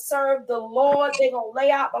mind and serve the Lord. They're going to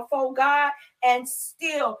lay out before God, and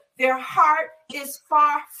still their heart is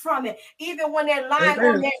far from it. Even when they're lying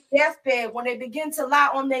on their deathbed, when they begin to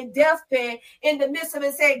lie on their deathbed, in the midst of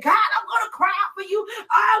it, say, God, I'm going to cry out for you.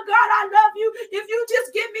 Oh, God, I love you. If you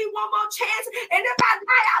just give me one more chance, and if I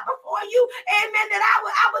die out before you, amen, then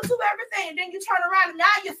I will do everything. And then you turn around, and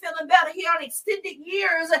now you're feeling better here on extended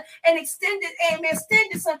years and extended,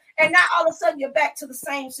 and now all of a sudden you're back to the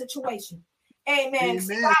same situation. Amen.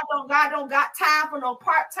 See, God don't got time for no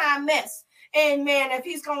part-time mess. Amen. If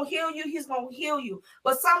he's going to heal you, he's going to heal you.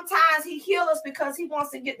 But sometimes he heals us because he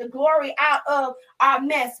wants to get the glory out of our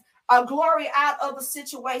mess, glory out of the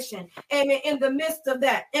situation. Amen. In the midst of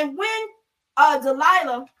that. And when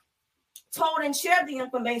Delilah told and shared the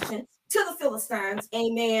information to the Philistines,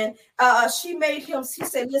 amen, she made him, she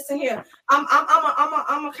said, listen here, I'm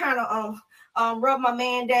a kind of rub my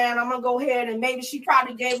man down. I'm gonna go ahead, and maybe she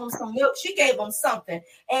probably gave him some milk. She gave him something,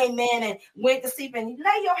 amen, and went to sleep and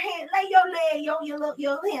lay your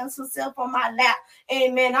handsome self on my lap,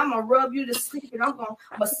 amen. I'm gonna rub you to sleep, and I'm gonna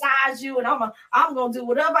massage you, and I'm gonna do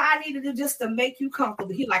whatever I need to do just to make you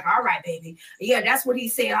comfortable. He like, all right, baby. Yeah, that's what he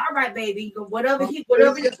said. All right, baby. Whatever you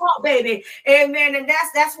want, baby. Amen. And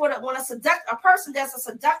that's what when a person that's a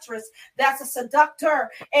seductress, that's a seductor,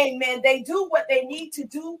 amen. They do what they need to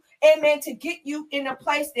do, amen, to get you in a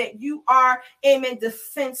place that you are, amen,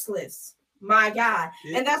 defenseless. My God.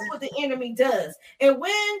 And that's what the enemy does. And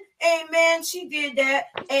when, amen, she did that,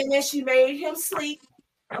 amen, she made him sleep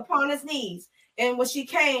upon his knees. And when she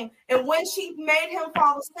came, and when she made him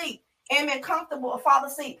fall asleep, amen, comfortable or fall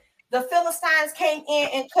asleep, the Philistines came in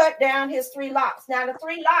and cut down his 3 locks. Now, the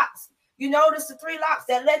 3 locks, you notice the 3 locks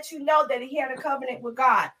that let you know that he had a covenant with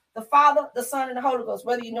God, the Father, the Son, and the Holy Ghost,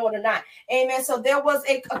 whether you know it or not. Amen. So there was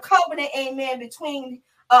a covenant, amen, between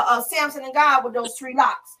Samson and God with those 3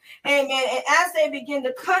 locks. Amen. And as they begin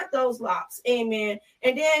to cut those locks, amen.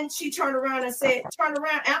 And then she turned around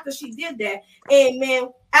after she did that, amen.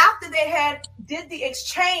 After they did the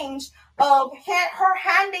exchange of her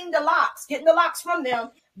handing the locks, getting the locks from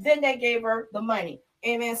them, then they gave her the money.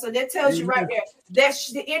 Amen. So that tells you right there that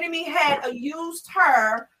the enemy had used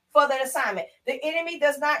her for that assignment. The enemy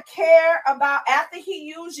does not care about after he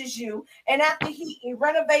uses you and after he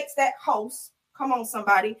renovates that house. Come on,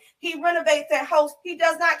 somebody. He renovates that house. He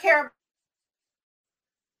does not care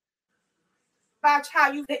about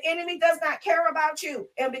how you. The enemy does not care about you,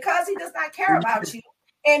 and because he does not care about you,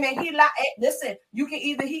 amen. Listen. You can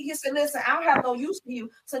either he said, listen, I don't have no use for you,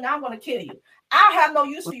 so now I'm going to kill you. I have no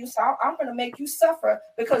use for you, so I'm going to make you suffer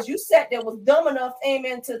because you said that was dumb enough,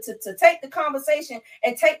 amen, to take the conversation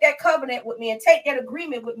and take that covenant with me and take that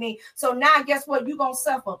agreement with me. So now guess what? You're going to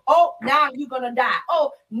suffer. Oh, now you're going to die.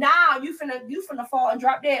 Oh, now you finna fall and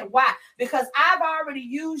drop dead. Why? Because I've already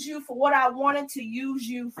used you for what I wanted to use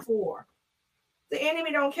you for. The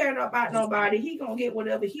enemy don't care about nobody. He going to get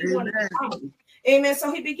whatever he wanted to do. Amen.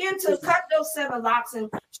 So he began to cut those 7 locks and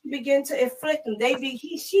she began to afflict them.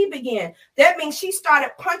 She began. That means she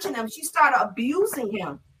started punching him. She started abusing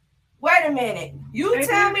him. Wait a minute. You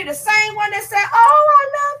tell me the same one that said, oh, I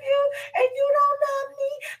love you and you don't love me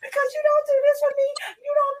because you don't do this for me.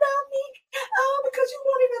 You don't love me. Oh, because you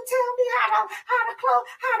won't even tell me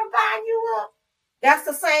how to bind you up. That's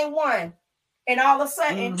the same one. And all of a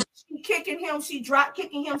sudden, she kicking him, she drop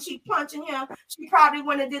kicking him, she punching him. She probably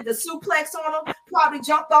went and did the suplex on him, probably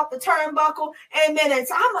jumped off the turnbuckle. Amen. And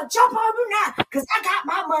so I'm going to jump on you now because I got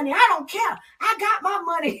my money. I don't care. I got my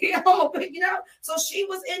money. You know? So she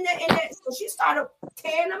was in there. So she started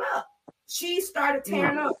tearing him up.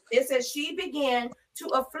 Up. It says she began to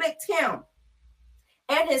afflict him.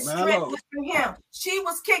 And his strength was from him. She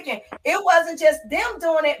was kicking. It wasn't just them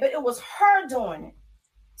doing it, but it was her doing it.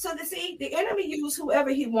 So the enemy uses whoever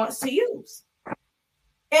he wants to use.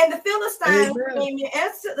 And the Philistines,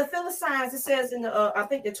 the Philistines, it says in the I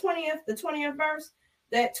think the 20th verse,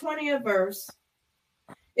 that 20th verse,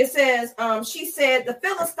 it says, she said, the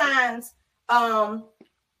Philistines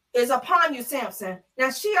is upon you, Samson. Now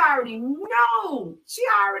she already knew.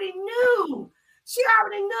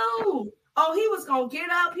 Oh, he was gonna get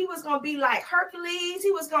up, he was gonna be like Hercules, he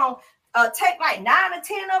was gonna take like 9 or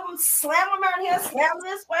 10 of them, slam them around here, slam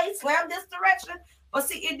this way, slam this direction. But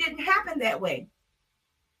see, it didn't happen that way.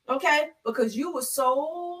 Okay? Because you were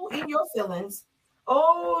so in your feelings.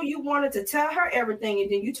 Oh, you wanted to tell her everything.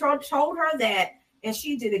 And then you told her that. And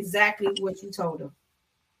she did exactly what you told her.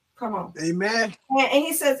 Come on. Amen. And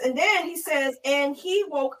he says, and he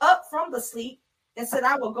woke up from the sleep and said,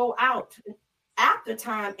 I will go out after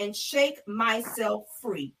time and shake myself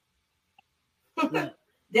free.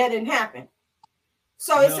 That didn't happen.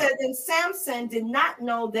 So it says, and Samson did not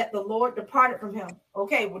know that the Lord departed from him.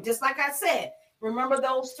 Okay, well, just like I said, remember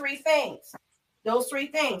those 3 things. Those 3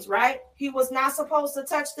 things, right? He was not supposed to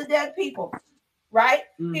touch the dead people, right?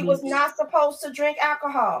 He was not supposed to drink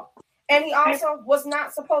alcohol. And he also was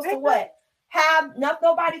not supposed to what? Have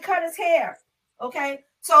nobody cut his hair. Okay,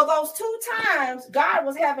 so those 2 times, God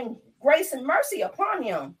was having grace and mercy upon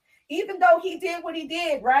him, even though he did what he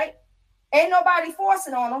did, right? Ain't nobody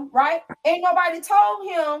forcing on him, right? Ain't nobody told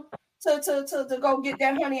him to go get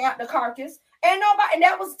that honey out the carcass. Ain't nobody, and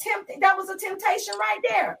that was a temptation right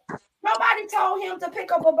there. Nobody told him to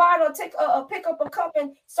pick up a bottle, pick up a cup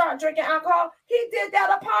and start drinking alcohol. He did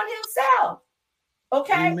that upon himself.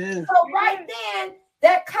 Okay? Amen. So right then,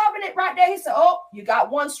 that covenant right there, he said, oh, you got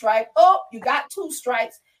 1 strike. Oh, you got 2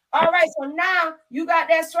 strikes. All right, so now you got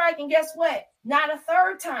that strike, and guess what? Not a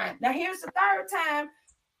 3rd time. Now here's the 3rd time.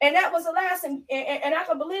 And that was the last, and I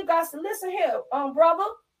can believe God said, listen here, brother,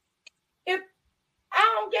 if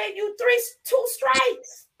I don't give you 2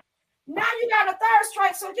 strikes, now you got a 3rd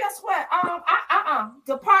strike. So guess what?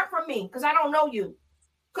 Depart from me, because I don't know you.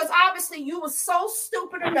 Because obviously you were so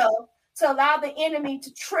stupid enough to allow the enemy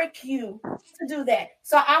to trick you to do that.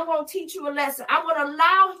 So I'm going to teach you a lesson. I'm going to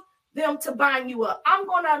allow them to bind you up. I'm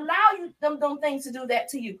going to allow you them things to do that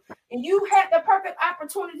to you. And you had the perfect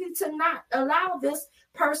opportunity to not allow this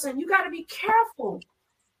person. You got to be careful.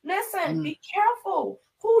 Listen, be careful.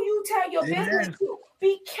 who you tell your Amen. business to.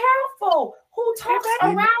 Be careful who talks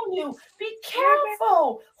around you. Be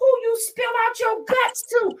careful who you spill out your guts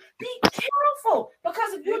to. Be careful,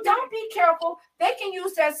 because if you don't be careful, they can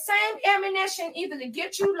use that same ammunition either to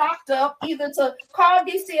get you locked up, either to call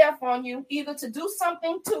DCF on you, either to do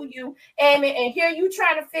something to you, and here you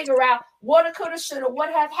trying to figure out what it could have, should have,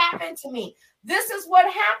 what has happened to me. This is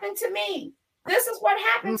what happened to me. This is what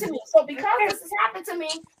happened to me. So because this has happened to me,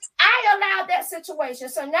 I allowed that situation.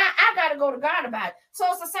 So now I got to go to God about it. So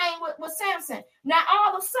it's the same with Samson. Now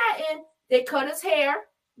all of a sudden, they cut his hair,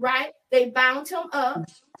 right? They bound him up,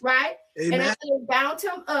 right? Amen. And after they bound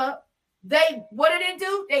him up, what did they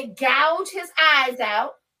do? They gouged his eyes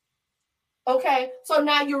out. Okay, so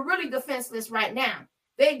now you're really defenseless right now.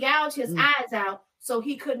 They gouged his eyes out so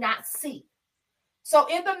he could not see. So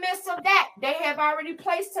in the midst of that, they have already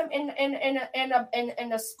placed him in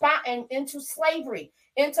a spot and into slavery,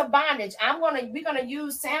 into bondage. We're gonna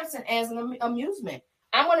use Samson as an amusement.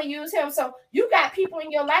 I'm gonna use him. So you got people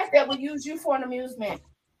in your life that will use you for an amusement.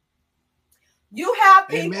 You have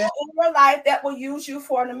people in your life that will use you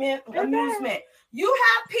for an amusement. You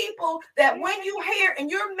have people that when you hear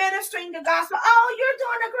and you're ministering the gospel, oh, you're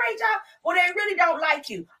doing a great job. Well, they really don't like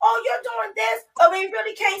you. Oh, you're doing this. Oh, they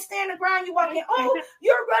really can't stand the ground you walk in. Oh,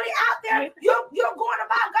 you're really out there. You're going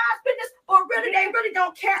about God's business. But really, they really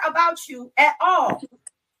don't care about you at all.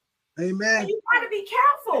 Amen. So you got to be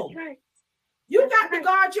careful. That's right. You got to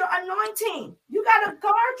guard your anointing. You got to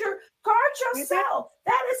guard yourself.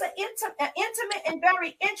 That is an intimate and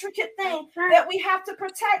very intricate thing that we have to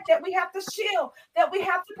protect, that we have to shield, that we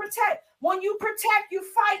have to protect. When you protect, you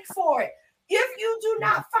fight for it. If you do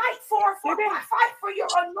not fight for your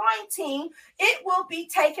anointing, it will be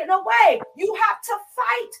taken away. You have to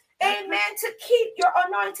fight, amen, to keep your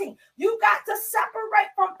anointing. You got to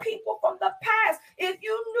separate from people from the past. If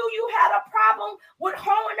you knew you had a problem with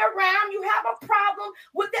hoeing around, you have a problem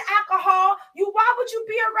with the alcohol, why would you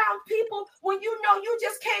be around people when you know you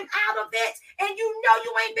just came out of it and you know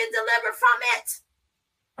you ain't been delivered from it?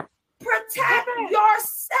 Protect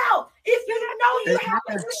yourself. If you know you have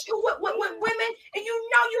an issue with women, and you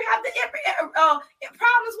know you have the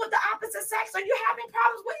problems with the opposite sex, or you're having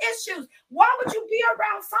problems with issues, why would you be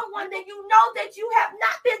around someone that you know that you have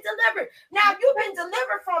not been delivered? Now, if you've been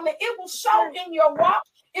delivered from it, it will show in your walk.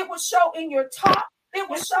 It will show in your talk. It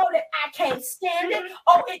will show that I can't stand it.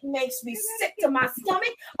 Oh, it makes me sick to my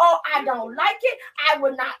stomach. Oh, I don't like it. I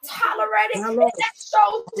will not tolerate it. And that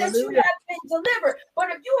shows that you have been delivered. But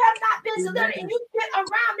if you have not been delivered and you've been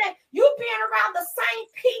around that, you've been around the same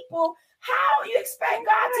people, how you expect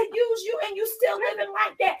God to use you and you still living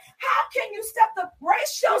like that? How can you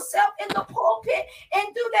brace yourself in the pulpit and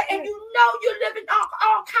do that? And you know you're living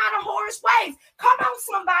all kind of horrid ways. Come on,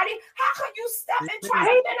 somebody. How can you step and try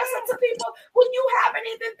to minister to people when you haven't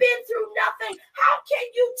even been through nothing? How can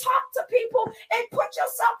you talk to people and put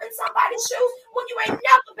yourself in somebody's shoes when you ain't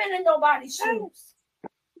never been in nobody's shoes?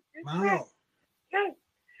 Wow.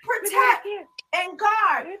 Protect and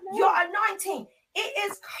guard your anointing.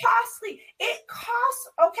 It is costly. It costs,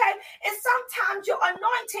 okay? And sometimes your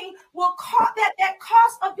anointing will cost, that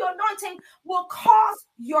cost of your anointing will cost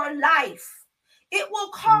your life. It will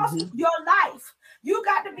cost your life. You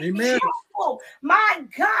got to be careful. My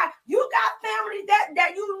God, you got family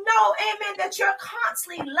that you know, amen, that you're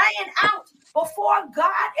constantly laying out before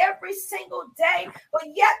God every single day, but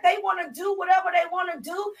yet they want to do whatever they want to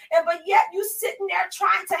do, but yet you sitting there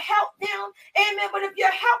trying to help them, amen. But if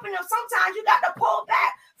you're helping them, sometimes you got to pull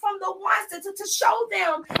back from the ones to show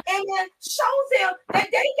them, amen, show them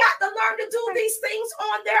that they got to learn to do these things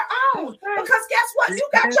on their own. Because guess what? You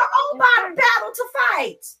got your own battle to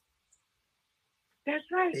fight. That's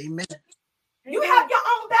right. Amen. You have your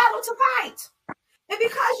own battle to fight. And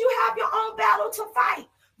because you have your own battle to fight,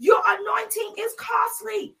 your anointing is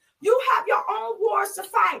costly. You have your own wars to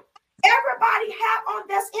fight. Everybody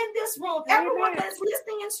that's in this room, everyone that's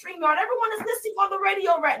listening in StreamYard, everyone is listening on the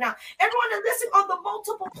radio right now, everyone is listening on the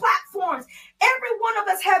multiple platforms. Every one of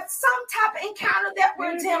us have some type of encounter that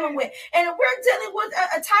we're dealing with. And if we're dealing with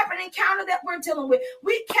a type of encounter that we're dealing with,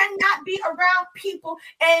 we cannot be around people,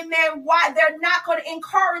 amen, why they're not going to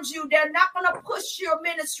encourage you. They're not going to push your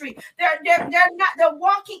ministry. They're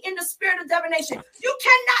walking in the spirit of divination. You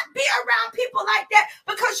cannot be around people like that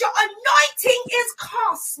because your anointing is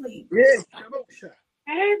costly. Yeah.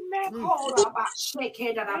 Amen. I'm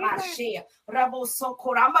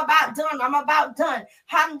about done. I'm about done.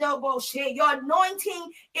 Your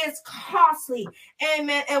anointing is costly.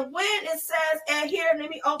 Amen. And when it says, and here, let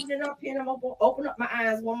me open it up here. I'm going to open up my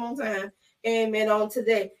eyes one more time. Amen. On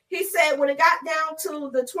today, he said, when it got down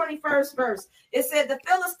to the 21st verse, it said, the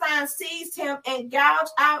Philistines seized him and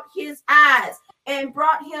gouged out his eyes and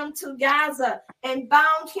brought him to Gaza and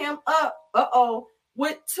bound him up.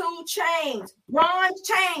 With 2 chains, bronze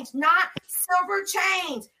chains, not silver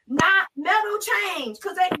chains, not metal chains,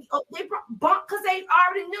 because they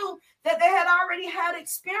already knew that they had already had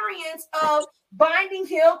experience of binding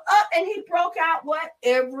him up, and he broke out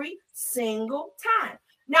every single time.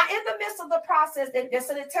 Now, in the midst of the process, it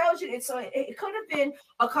tells you, it could have been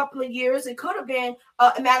a couple of years. It could have been,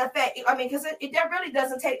 a matter of fact, because it really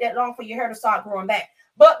doesn't take that long for your hair to start growing back.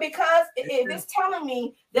 But because it's telling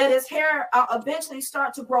me that his hair eventually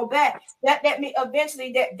start to grow back, that's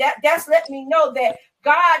letting me know that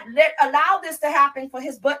God allowed this to happen for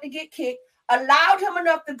his butt to get kicked, allowed him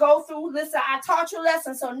enough to go through. Listen, I taught you a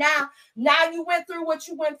lesson. So now you went through what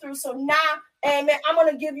you went through. So now, amen, I'm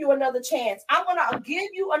going to give you another chance. I'm going to give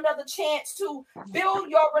you another chance to build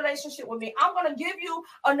your relationship with me. I'm going to give you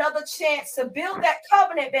another chance to build that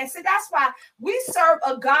covenant. And see, that's why we serve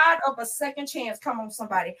a God of a second chance. Come on,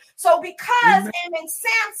 somebody. So because, amen,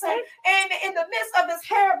 Samson, amen, in the midst of his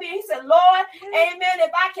hair being, he said, Lord, amen,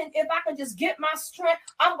 if I can just get my strength,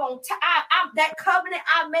 I'm going to, that covenant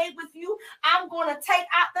I made with you, I'm going to take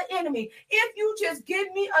out the enemy. If you just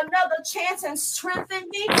give me another chance and strengthen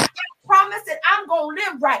me, I promise that I'm going to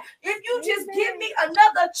live right. If you just give me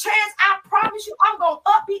another chance, I promise you I'm going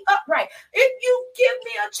to be upright. If you give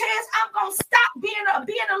me a chance, I'm going to stop being a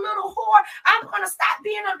little whore. I'm going to stop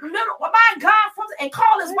being a little, my God, and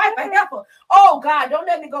call his wife a heifer. Oh, God, don't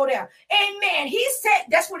let me go there. Amen. He said,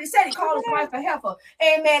 that's what he said. He called his wife a heifer.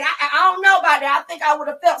 Amen. I don't know about that. I think I would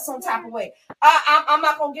have felt some type of way. I'm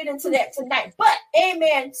not going to get into that tonight. But,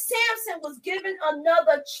 amen, Samson was given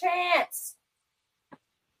another chance.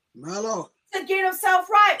 My Lord. To get himself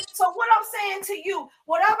right. So what I'm saying to you,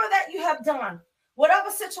 whatever that you have done,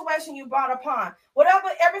 whatever situation you brought upon,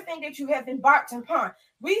 everything that you have embarked upon,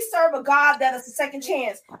 we serve a God that is a second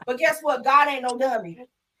chance. But guess what? God ain't no dummy.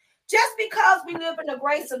 Just because we live in the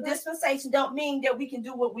grace of dispensation don't mean that we can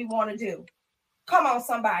do what we want to do. Come on,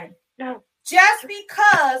 somebody. No. Just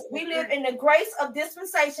because we live in the grace of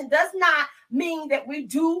dispensation does not mean that we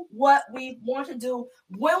do what we want to do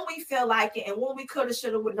when we feel like it and when we could have,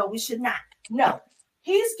 should have, would. No, we should not. No,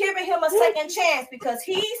 he's giving him a second chance because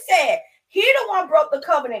he said he the one broke the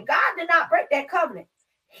covenant. God did not break that covenant.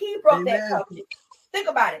 He broke that covenant. Think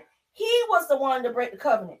about it. He was the one to break the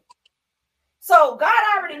covenant. So God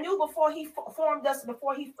already knew before he formed us,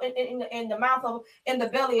 before he in the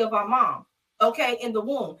belly of our mom. Okay, in the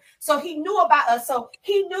womb. So he knew about us. So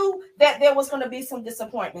he knew that there was going to be some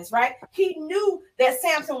disappointments, right? He knew that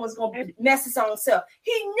Samson was going to mess his own self.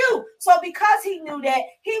 He knew. So because he knew that,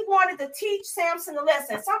 he wanted to teach Samson a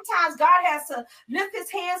lesson. Sometimes God has to lift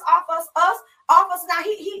his hands off us. Now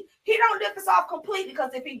he don't lift us off completely,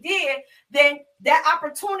 because if he did, then that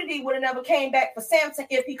opportunity would have never came back for Samson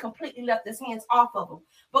if he completely left his hands off of him.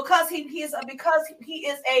 Because he is a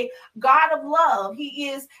God of love. He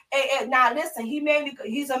is now listen,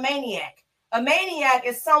 he's a maniac. A maniac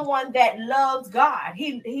is someone that loves God.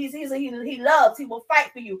 He loves, he will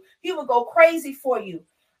fight for you. He will go crazy for you.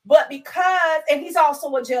 But and he's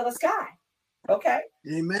also a jealous guy. Okay?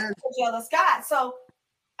 Amen. A jealous guy. So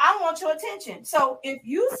I want your attention. So if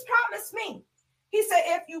you promise me, he said,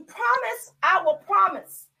 if you promise, I will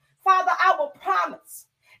promise. Father, I will promise.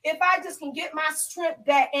 If I just can get my strength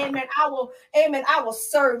back, amen, I will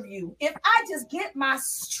serve you. If I just get my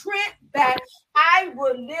strength back, I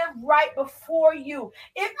will live right before you.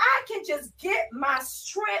 If I can just get my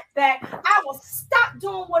strength back, I will stop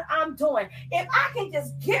doing what I'm doing. If I can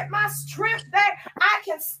just get my strength back, I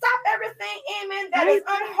can stop everything, amen, that is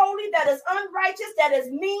unholy, that is unrighteous, that is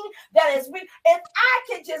mean, that is weak. If I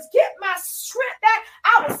can just get my strength back,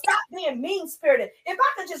 I will stop being mean-spirited. If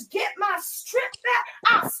I can just get my strength back,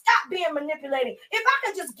 I'll stop being manipulating. If I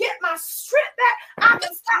can just get my strength back, I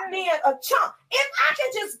can stop being a chump. If I can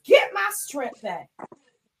just get my strength back.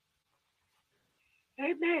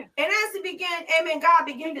 Amen. And as he began, amen, God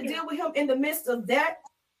began to deal with him in the midst of that.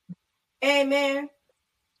 Amen.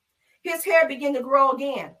 His hair began to grow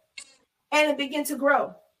again. And it began to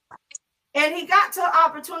grow. And he got to an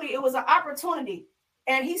opportunity. It was an opportunity.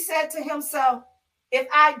 And he said to himself, if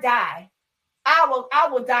I die, I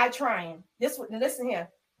will die trying. Listen here.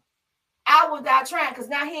 I will die trying, because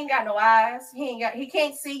now he ain't got no eyes. He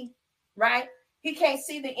can't see, right? He can't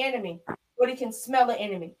see the enemy. but he can smell the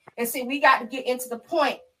enemy. And see, we got to get into the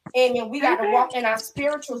point. Amen. We got to walk in our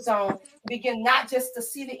spiritual zone, begin not just to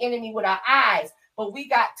see the enemy with our eyes, but we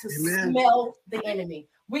got to smell the enemy.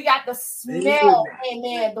 We got to smell,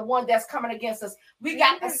 amen, the one that's coming against us. We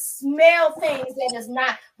got to smell things that is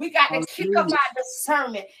not. We got to kick up our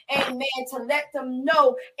discernment, amen, to let them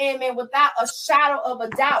know, amen, without a shadow of a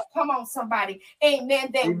doubt. Come on, somebody,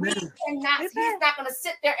 amen, that we cannot, he's not going to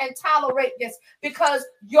sit there and tolerate this because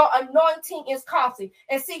your anointing is costly.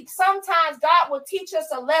 And see, sometimes God will teach us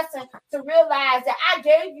a lesson to realize that I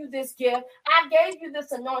gave you this gift, I gave you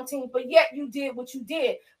this anointing, but yet you did what you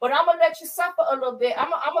did. But I'm going to let you suffer a little bit. I'm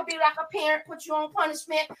going to be like a parent, put you on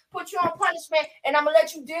punishment, and I'm going to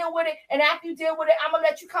let you deal with it. And after you deal with it, I'm going to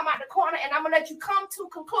let you come out the corner, and I'm going to let you come to a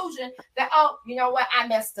conclusion that, oh, you know what? I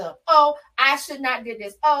messed up. Oh, I should not do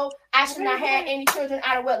this. Oh, I should not have any children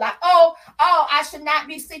out of wedlock. Oh, I should not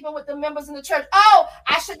be sleeping with the members in the church. Oh,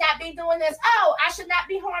 I should not be doing this. Oh, I should not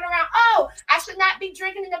be whoring around. Oh, I should not be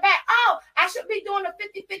drinking in the back. Oh, I should be doing a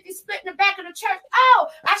 50-50 split in the back of the church. Oh,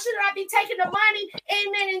 I should not be taking the money,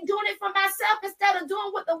 amen, and doing it for myself instead of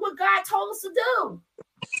doing what God told us to do.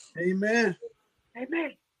 Amen.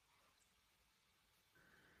 Amen.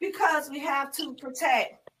 Because we have to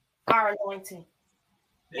protect our anointing.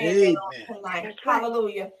 Amen. Tonight.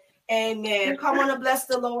 Hallelujah. Amen. Come on and bless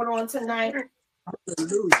the Lord on tonight.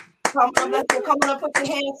 Hallelujah. Come on and put your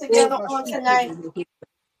hands together on tonight.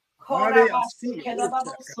 Hallelujah.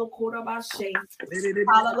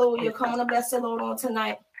 Come on and bless the Lord on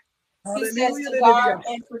tonight. He says to guard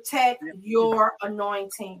and protect your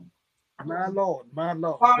anointing. My Lord, my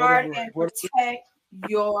Lord. Guard and protect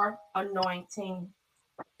your anointing.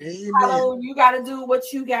 Amen. Hallelujah. You got to do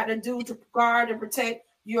what you got to do to guard and protect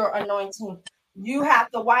your anointing. You have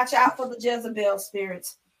to watch out for the Jezebel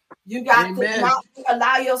spirits. You got to not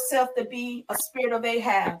allow yourself to be a spirit of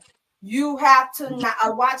Ahab. You have to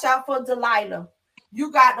not watch out for Delilah. You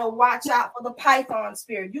got to watch out for the Python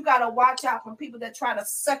spirit. You got to watch out for people that try to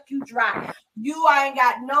suck you dry. You ain't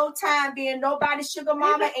got no time being nobody's sugar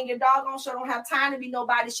mama, and your doggone sure don't have time to be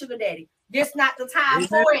nobody's sugar daddy. This not the time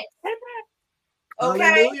for it. Okay?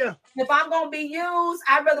 Hallelujah. If I'm going to be used,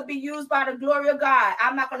 I'd rather be used by the glory of God.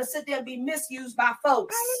 I'm not going to sit there and be misused by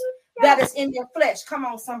folks that is in their flesh. Come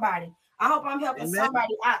on, somebody. I hope I'm helping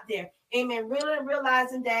somebody out there. Amen. Really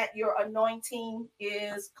realizing that your anointing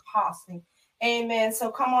is costly. Amen.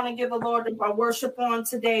 So come on and give the Lord a worship on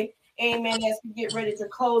today. Amen. As we get ready to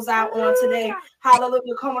close out on today.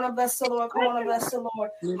 Hallelujah. Come on and bless the Lord. Come on and bless the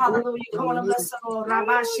Lord. Hallelujah. Come on and bless the Lord.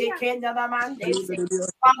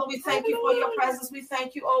 Father, we thank you for your presence. We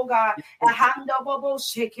thank you, oh God. We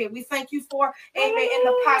thank you for, amen, in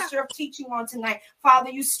the posture of teaching on tonight.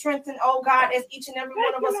 Father, you strengthen, oh God, as each and every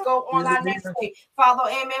one of us go on our next day. Father,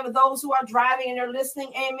 amen, with those who are driving and they're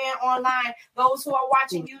listening, amen, online, those who are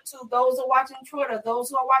watching YouTube, those who are watching Twitter, those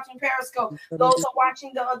who are watching Periscope, those who are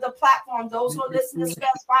watching the platform, those who are listening to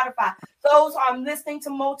Spotify, those who are listening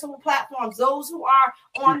to multiple platforms, those who are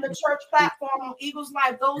on the church platform on Eagles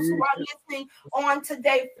Live, those who are listening on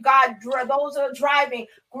today, God, those who are driving,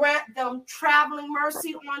 grant them traveling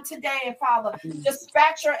mercy on today. And Father,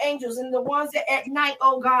 dispatch your angels and the ones that at night,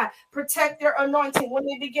 oh God, protect their anointing when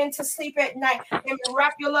they begin to sleep at night, and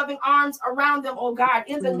wrap your loving arms around them, oh God,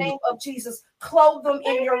 in the name of Jesus. Clothe them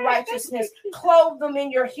in your righteousness. Clothe them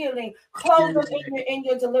in your healing. Clothe them in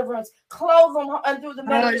your deliverance. Clothe them through the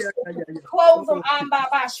medical. Clothe them.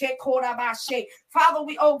 Father,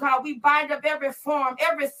 we, oh God, we bind up every form,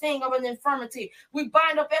 everything of an infirmity. We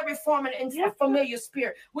bind up every form of an familiar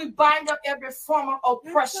spirit. We bind up every form of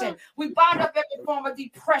oppression. We bind up every form of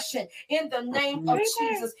depression in the name of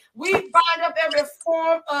Jesus. We bind up every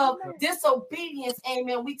form of disobedience.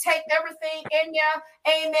 Amen. We take everything in there.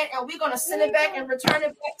 Amen. And we're going to send it back and return it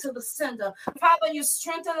back to the sender. Father, you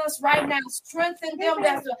strengthen us right now. Strengthen them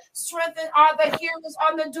that strengthen are the hearers,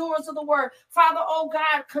 are the doers of the word. Father, oh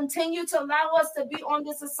God, continue to allow us to be on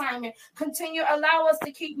this assignment. Continue allow us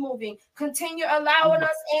to keep moving. Continue allowing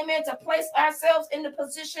us, amen, to place ourselves in the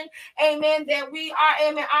position, amen, that we are,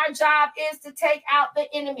 amen. Our job is to take out the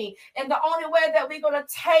enemy. And the only way that we're going to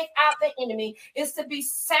take out the enemy is to be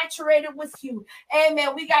saturated with you.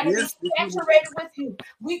 Amen. We got to be saturated with you.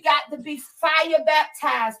 We got to be fire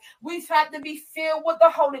baptized. We've had to be filled with the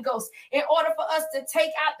Holy Ghost in order for us to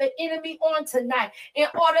take out the enemy on tonight in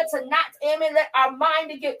order to not, amen, let our mind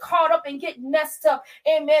to get caught up and get messed up,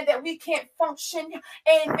 amen, that we can't function,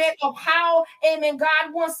 amen, of how, amen,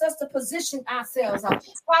 God wants us to position ourselves.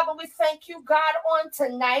 Father, we thank you, God, on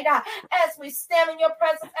tonight as we stand in your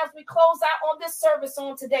presence, as we close out on this service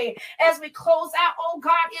on today, as we close out, oh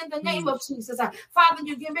God, in the name of Jesus. Father,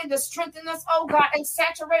 you give me to strengthen us, oh God, and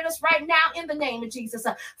saturate us right now in the name of Jesus.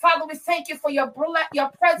 Father, we thank you for your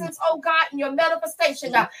presence, oh God, and your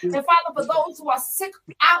manifestation. And Father, for those who are sick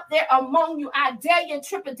out there among you, I dare you and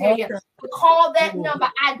trepidate you to call that number.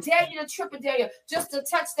 I dare you to trepidate you just to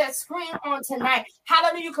touch that screen on tonight.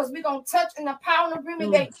 Hallelujah, because we're going to touch in the power and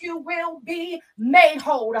agreement that you will be made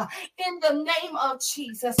whole in the name of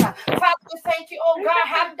Jesus. Father, we thank you, oh God,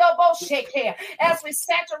 have double shake here as we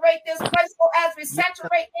saturate this place, or as we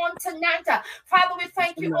saturate on tonight. Father, we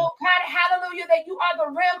thank you, oh God, hallelujah, that you are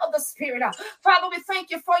the realm of the Spirit. Father, we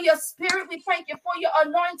thank you for your Spirit. We thank you for your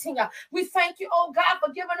anointing. We thank you, oh God,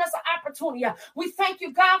 for giving us an opportunity. We thank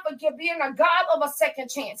you, God, for being a God of a second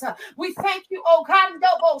chance. We thank you, oh God,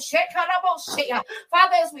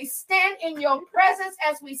 Father, as we stand in your presence,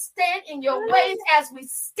 as we stand in your ways, as we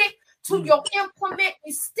stick to your implement,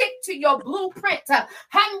 we stick to your blueprint, that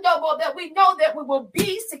we know that we will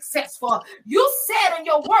be successful. You said in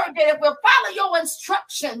your word that if we'll follow your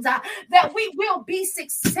instructions, that we will be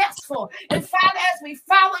successful. And Father, as we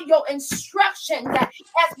follow your instructions,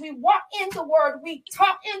 as we walk in the word, we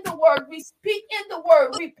talk in the word, we speak in the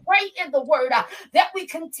word, we pray in the word, that we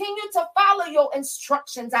continue to follow your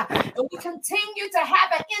instructions, and we continue to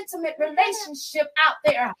have an intimate relationship out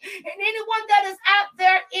there. And anyone that is out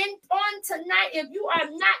there on tonight, if you are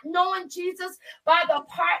not knowing Jesus by the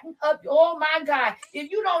pardon of, oh my God, if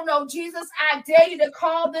you don't know Jesus, I dare you to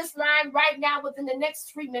call this line right now within the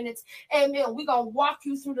next 3 minutes. Amen. We're going to walk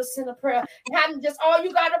you through the sinner prayer. And just all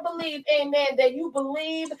you got to believe, amen, that you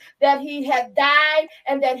believe that he had died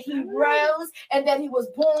and that he rose and that he was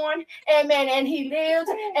born, amen, and he lived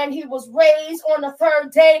and he was raised on the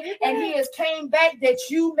third day and he has came back that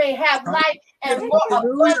you may have life and more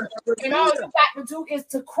abundant. And all you got to do is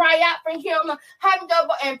to cry out for him,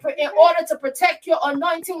 and in order to protect your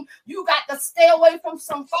anointing, you got to stay away from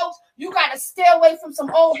some folks. You got to stay away from some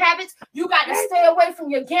old habits. You got to stay away from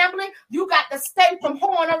your gambling. You got to stay from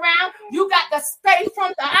whoring around. You got to stay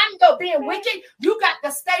from the being wicked. You got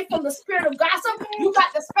to stay from the spirit of gossip. You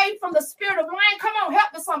got to stay from the spirit of lying. Come on,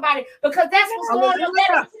 help me somebody, because that's what's going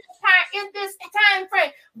on in this time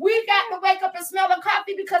frame. We got to wake up and smell the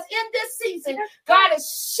coffee, because in this season, God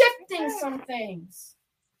is shifting some things.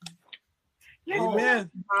 Amen.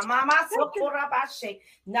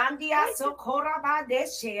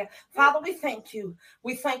 Father, we thank you.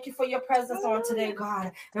 We thank you for your presence on today,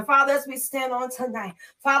 God. And Father, as we stand on tonight,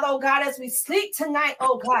 Father, oh God, as we sleep tonight,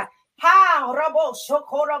 oh God,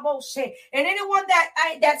 and anyone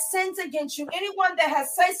that sins against you, anyone that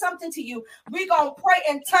has said something to you, we're going to pray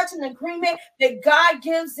and touch an agreement that God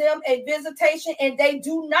gives them a visitation and they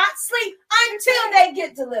do not sleep until they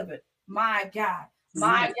get delivered. My God.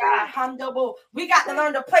 My God, we got to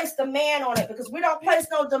learn to place demand on it, because we don't place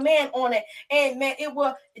no demand on it. Amen. They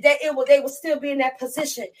will still be in that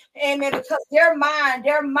position. Amen. Because their mind,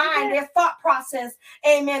 their thought process,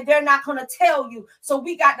 amen, they're not going to tell you. So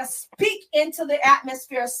we got to speak into the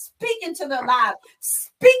atmosphere, speak into their lives,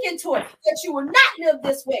 speak into it, that you will not live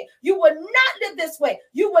this way. You will not live this way.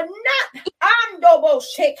 You will not,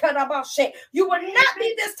 you will not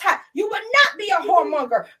be this type. You will not be a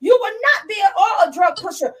whoremonger. You will not be a drug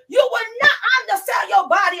pusher. You will not undersell your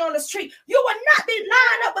body on the street. You will not be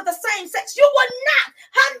lined up with the same sex. You will not,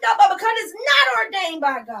 because it's not ordained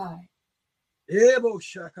by God.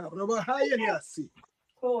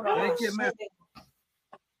 Thank you, man.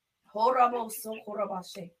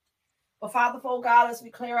 But Father, oh God, as we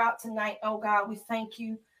clear out tonight, oh God, we thank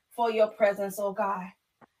you for your presence, oh God.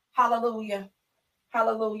 Hallelujah.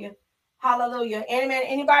 Hallelujah. Hallelujah. Amen.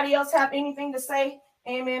 Anybody else have anything to say?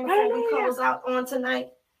 Amen. Before we close out on tonight,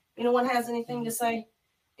 anyone has anything to say?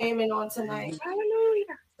 Amen. On tonight.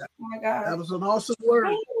 Hallelujah. My God. That was an awesome word.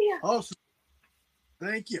 Hallelujah. Awesome.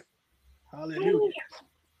 Thank you. Hallelujah. Hallelujah.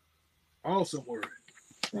 Awesome word.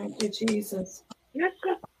 Thank you, Jesus. Yes,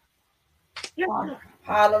 sir. Yes, sir.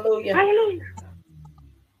 Hallelujah. Hallelujah.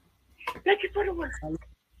 Thank you for the word.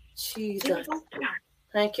 Jesus.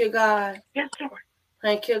 Thank you, God. Yes, Lord.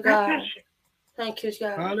 Thank you, God. Thank you,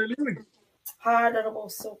 God. Hallelujah.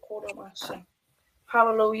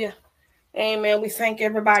 Hallelujah. Amen. We thank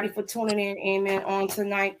everybody for tuning in. Amen. On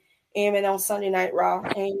tonight. Amen. On Sunday Night Raw.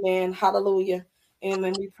 Amen. Hallelujah.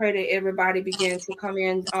 Amen. We pray that everybody begins to come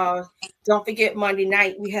in. Don't forget Monday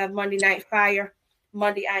night. We have Monday Night Fire.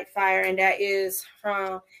 Monday Night Fire, and that is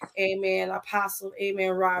from, amen, Apostle,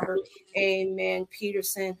 amen, Robert, amen,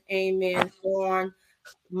 Peterson, amen, on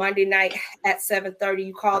Monday night at 7:30.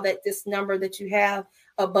 You call that this number that you have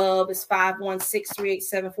above is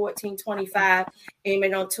 516-387-1425.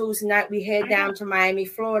 Amen. On Tuesday night, we head down to Miami,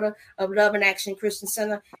 Florida, of Love and Action Christian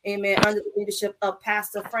Center. Amen. Under the leadership of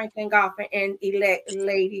Pastor Franklin Goffin and elect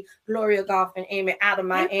Lady Gloria Goffin. Amen. Out of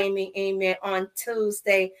Miami. Amen. On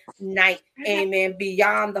Tuesday night. Amen.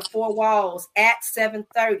 Beyond the Four Walls at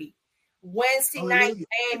 7:30. Wednesday night,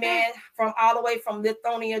 amen, from all the way from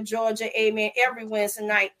Lithonia, Georgia, amen. Every Wednesday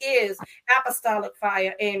night is Apostolic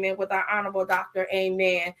Fire, amen, with our honorable doctor,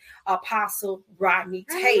 amen, Apostle Rodney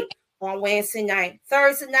Tate on Wednesday night.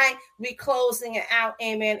 Thursday night, we closing it out,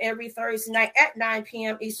 amen, every Thursday night at 9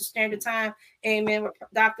 p.m. Eastern Standard Time, amen, with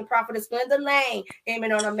Dr. Prophetess Glenda Lane,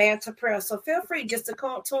 amen, on A Man to Prayer. So feel free just to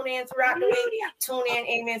tune in throughout the week, tune in,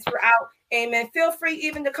 amen, throughout, amen. Feel free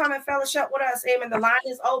even to come and fellowship with us, amen. The line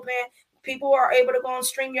is open. People are able to go on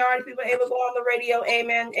StreamYard. People are able to go on the radio.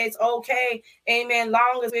 Amen. It's okay. Amen.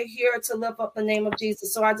 Long as we're here to lift up the name of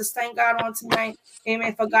Jesus. So I just thank God on tonight.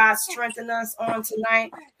 Amen. For God strengthening us on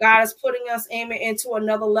tonight. God is putting us, amen, into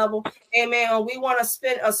another level. Amen. And we want to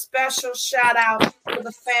spend a special shout out to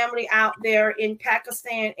the family out there in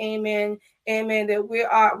Pakistan. Amen. Amen. That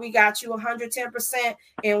we got you 110%,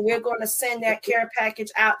 and we're going to send that care package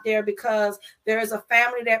out there because there is a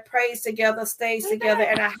family that prays together, stays together,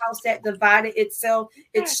 and a house that divided itself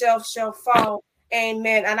shall fall.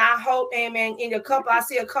 Amen. And I hope, amen, I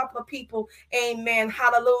see a couple of people, amen,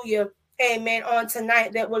 hallelujah, amen, on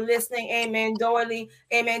tonight that were listening. Amen. Doily,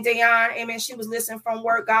 amen. Dayan, amen. She was listening from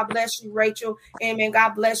work. God bless you, Rachel. Amen. God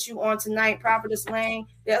bless you on tonight. Prophetess Lane,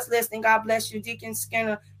 that's listening. God bless you, Deacon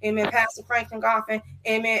Skinner. Amen. Pastor Franklin Goffin.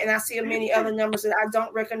 Amen. And I see many other numbers that I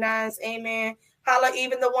don't recognize. Amen. Holla,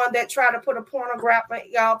 even the one that tried to put a pornographic,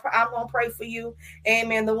 y'all, I'm going to pray for you.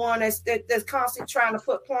 Amen. The one that's constantly trying to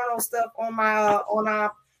put porno stuff on on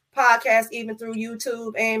our podcast, even through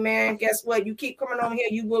YouTube. Amen. Guess what? You keep coming on here,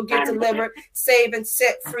 you will get delivered, saved, and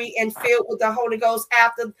set free, and filled with the Holy Ghost.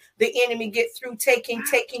 After the enemy get through taking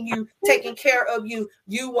care of you,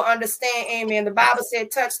 you will understand. Amen. The Bible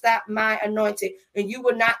said, touch that my anointed, and you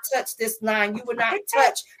will not touch this line. You will not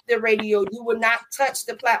touch the radio. You will not touch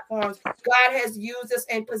the platforms. God has used us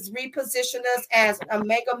and repositioned us as a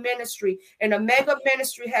mega ministry, and a mega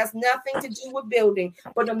ministry has nothing to do with building,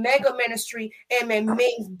 but a mega ministry, amen,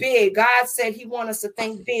 means big. God said he wants us to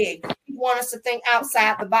think big. He wants us to think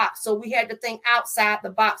outside the box. So we had to think outside the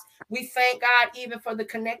box. We thank God even for the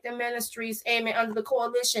connecting ministries, amen, under the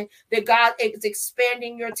coalition, that God is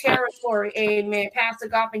expanding your territory, amen. Pastor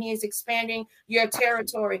Goffin, he is expanding your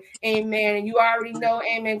territory, amen. And you already know,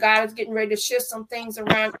 amen, God is getting ready to shift some things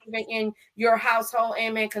around even in your household,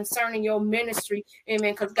 amen, concerning your ministry,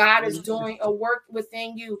 amen, because God is doing a work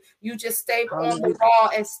within you. You just stay on the wall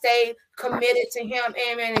and stay committed to him,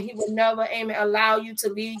 amen, and he will never, amen, allow you to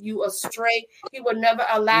lead you astray. He will never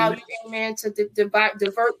allow you, amen, to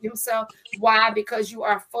divert himself. Why? Because you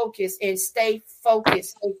are focused, and stay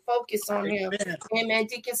focused on him. Amen.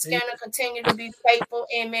 Deacon Scanner, continue to be faithful,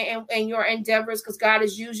 amen, in your endeavors, because God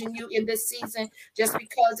is using you in this season. Just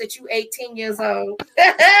because that you 18 years old,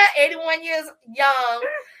 81 years young,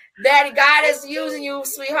 Daddy, God is using you,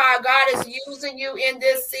 sweetheart. God is using you in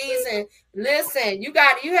this season. Listen, you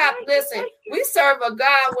have to listen. We serve a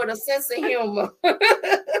God with a sense of humor.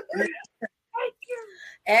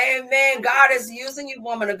 Amen. God is using you,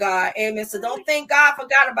 woman of God. Amen. So don't think God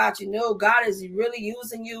forgot about you. No, God is really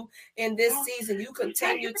using you in this season. You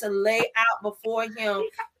continue to lay out before him.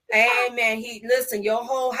 Amen. Listen, your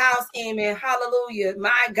whole house, amen. Hallelujah.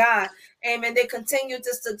 My God. Amen. They continue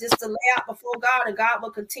just to lay out before God, and God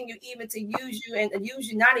will continue even to use you, and use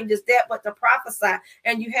you not even just that, but to prophesy.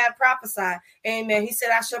 And you have prophesied. Amen. He said,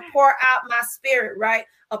 I shall pour out my spirit, right,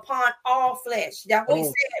 upon all flesh. That's what he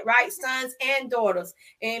said, right? Sons and daughters.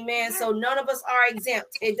 Amen. So none of us are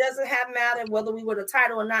exempt. It doesn't have matter whether we were the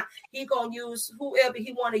title or not. He gonna use whoever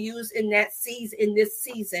he want to use in that season, in this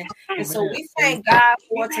season. And so we thank God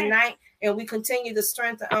for tonight. And we continue to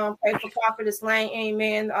strengthen, pray for Prophetess Lane.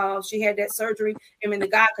 Amen. She had that surgery. Amen. The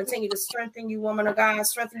God continue to strengthen you, woman of God.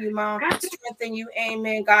 Strengthen you, mom. Strengthen you.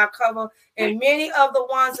 Amen. God cover. And many of the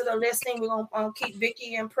ones that are listening, we're going to keep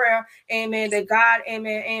Vicky in prayer. Amen. That God,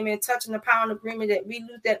 amen, amen, touching the power and agreement that we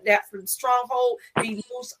lose that stronghold be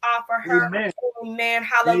loose off of her. Amen. Amen.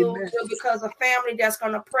 Hallelujah. Amen. Because a family that's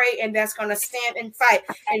going to pray and that's going to stand and fight.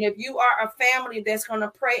 And if you are a family that's going to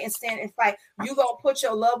pray and stand and fight, you're going to put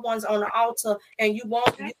your loved ones on the altar, and you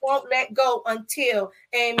won't let go until,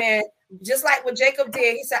 amen, just like what Jacob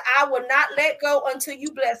did. He said, I will not let go until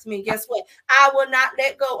you bless me. Guess what? I will not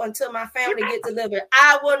let go until my family get delivered.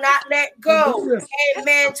 I will not let go.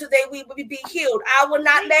 Amen. Till we will be healed. I will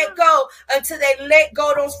not let go until they let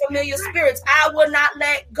go those familiar spirits. I will not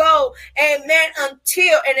let go. Amen.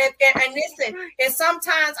 Until and listen. And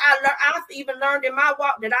sometimes I've even learned in my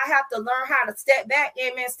walk that I have to learn how to step back.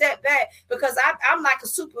 Amen. Step back, because I'm like a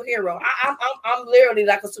superhero. I'm literally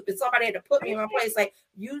like a super. Somebody had to put me in my place. Like,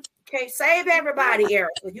 you can't save everybody,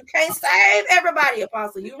 Erica. You can't save everybody,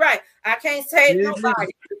 Apostle. You're right. I can't save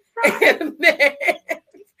nobody.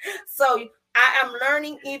 So I am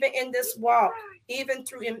learning, even in this walk, even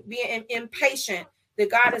through being impatient, that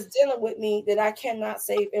God is dealing with me, that I cannot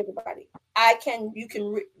save everybody. You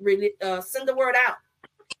can really send the word out,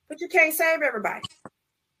 but you can't save everybody.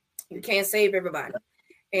 You can't save everybody.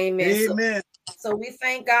 Amen. Amen. So we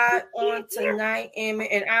thank God on tonight. Amen.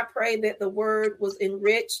 And I pray that the word was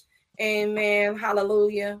enriched. Amen.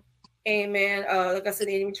 Hallelujah. Amen. Like I said,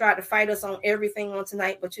 the enemy tried to fight us on everything on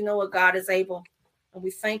tonight, but you know what? God is able. And we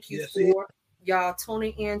thank you for y'all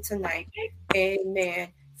tuning in tonight. Amen.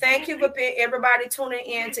 Thank you for everybody tuning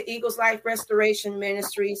in to Eagles Life Restoration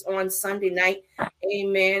Ministries on Sunday night.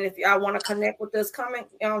 Amen. If y'all want to connect with us, comment,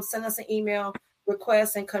 send us an email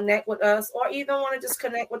request and connect with us, or even want to just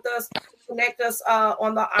connect with us, connect us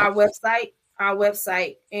on our website.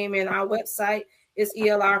 Amen. Our website is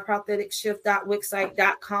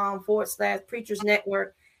elrpropheticshift.wixsite.com/preachers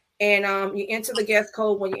network. And you enter the guest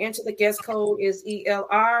code. When you enter the guest code is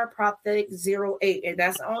ELR Prophetic 08. And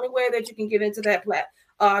that's the only way that you can get into that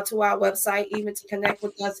to our website, even to connect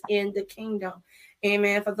with us in the kingdom.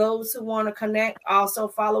 Amen. For those who want to connect, also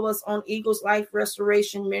follow us on Eagles Life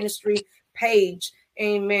Restoration Ministry page.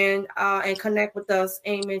 Amen. And connect with us.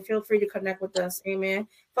 Amen. Feel free to connect with us. Amen.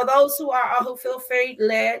 For those who feel free,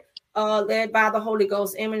 led by the Holy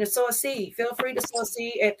Ghost, amen, to sow a seed. Feel free to sow a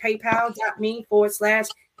seed at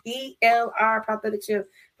paypal.me/ELR Prophetic Shift.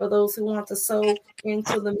 For those who want to sow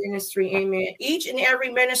into the ministry, amen. Each and every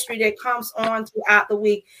ministry that comes on throughout the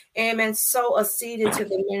week, amen, sow a seed into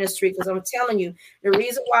the ministry, because I'm telling you, the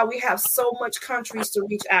reason why we have so much countries to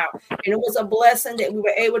reach out, and it was a blessing that we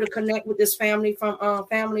were able to connect with this family from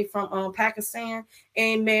Pakistan,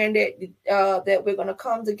 amen, that we're going to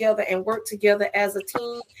come together and work together as a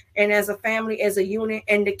team and as a family, as a unit,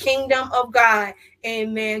 and the kingdom of God,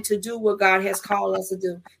 amen, to do what God has called us to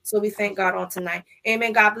do. So we thank God on tonight.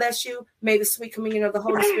 Amen. God bless you. May the sweet communion of the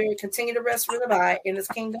Holy Spirit continue to rest, rule, and abide in His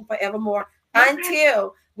kingdom forevermore,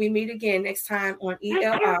 until we meet again next time on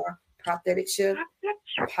ELR Prophetic Shift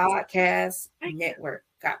Podcast Network.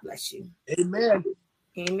 God bless you. Amen.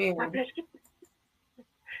 Amen. God bless you.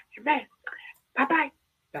 Amen. Bye-bye.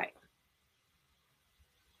 Bye.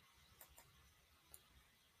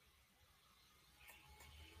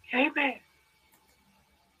 Amen.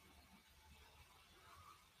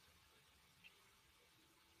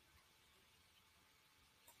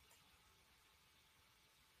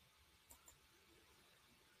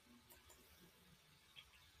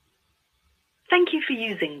 Thank you for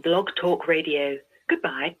using Blog Talk Radio.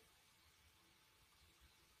 Goodbye.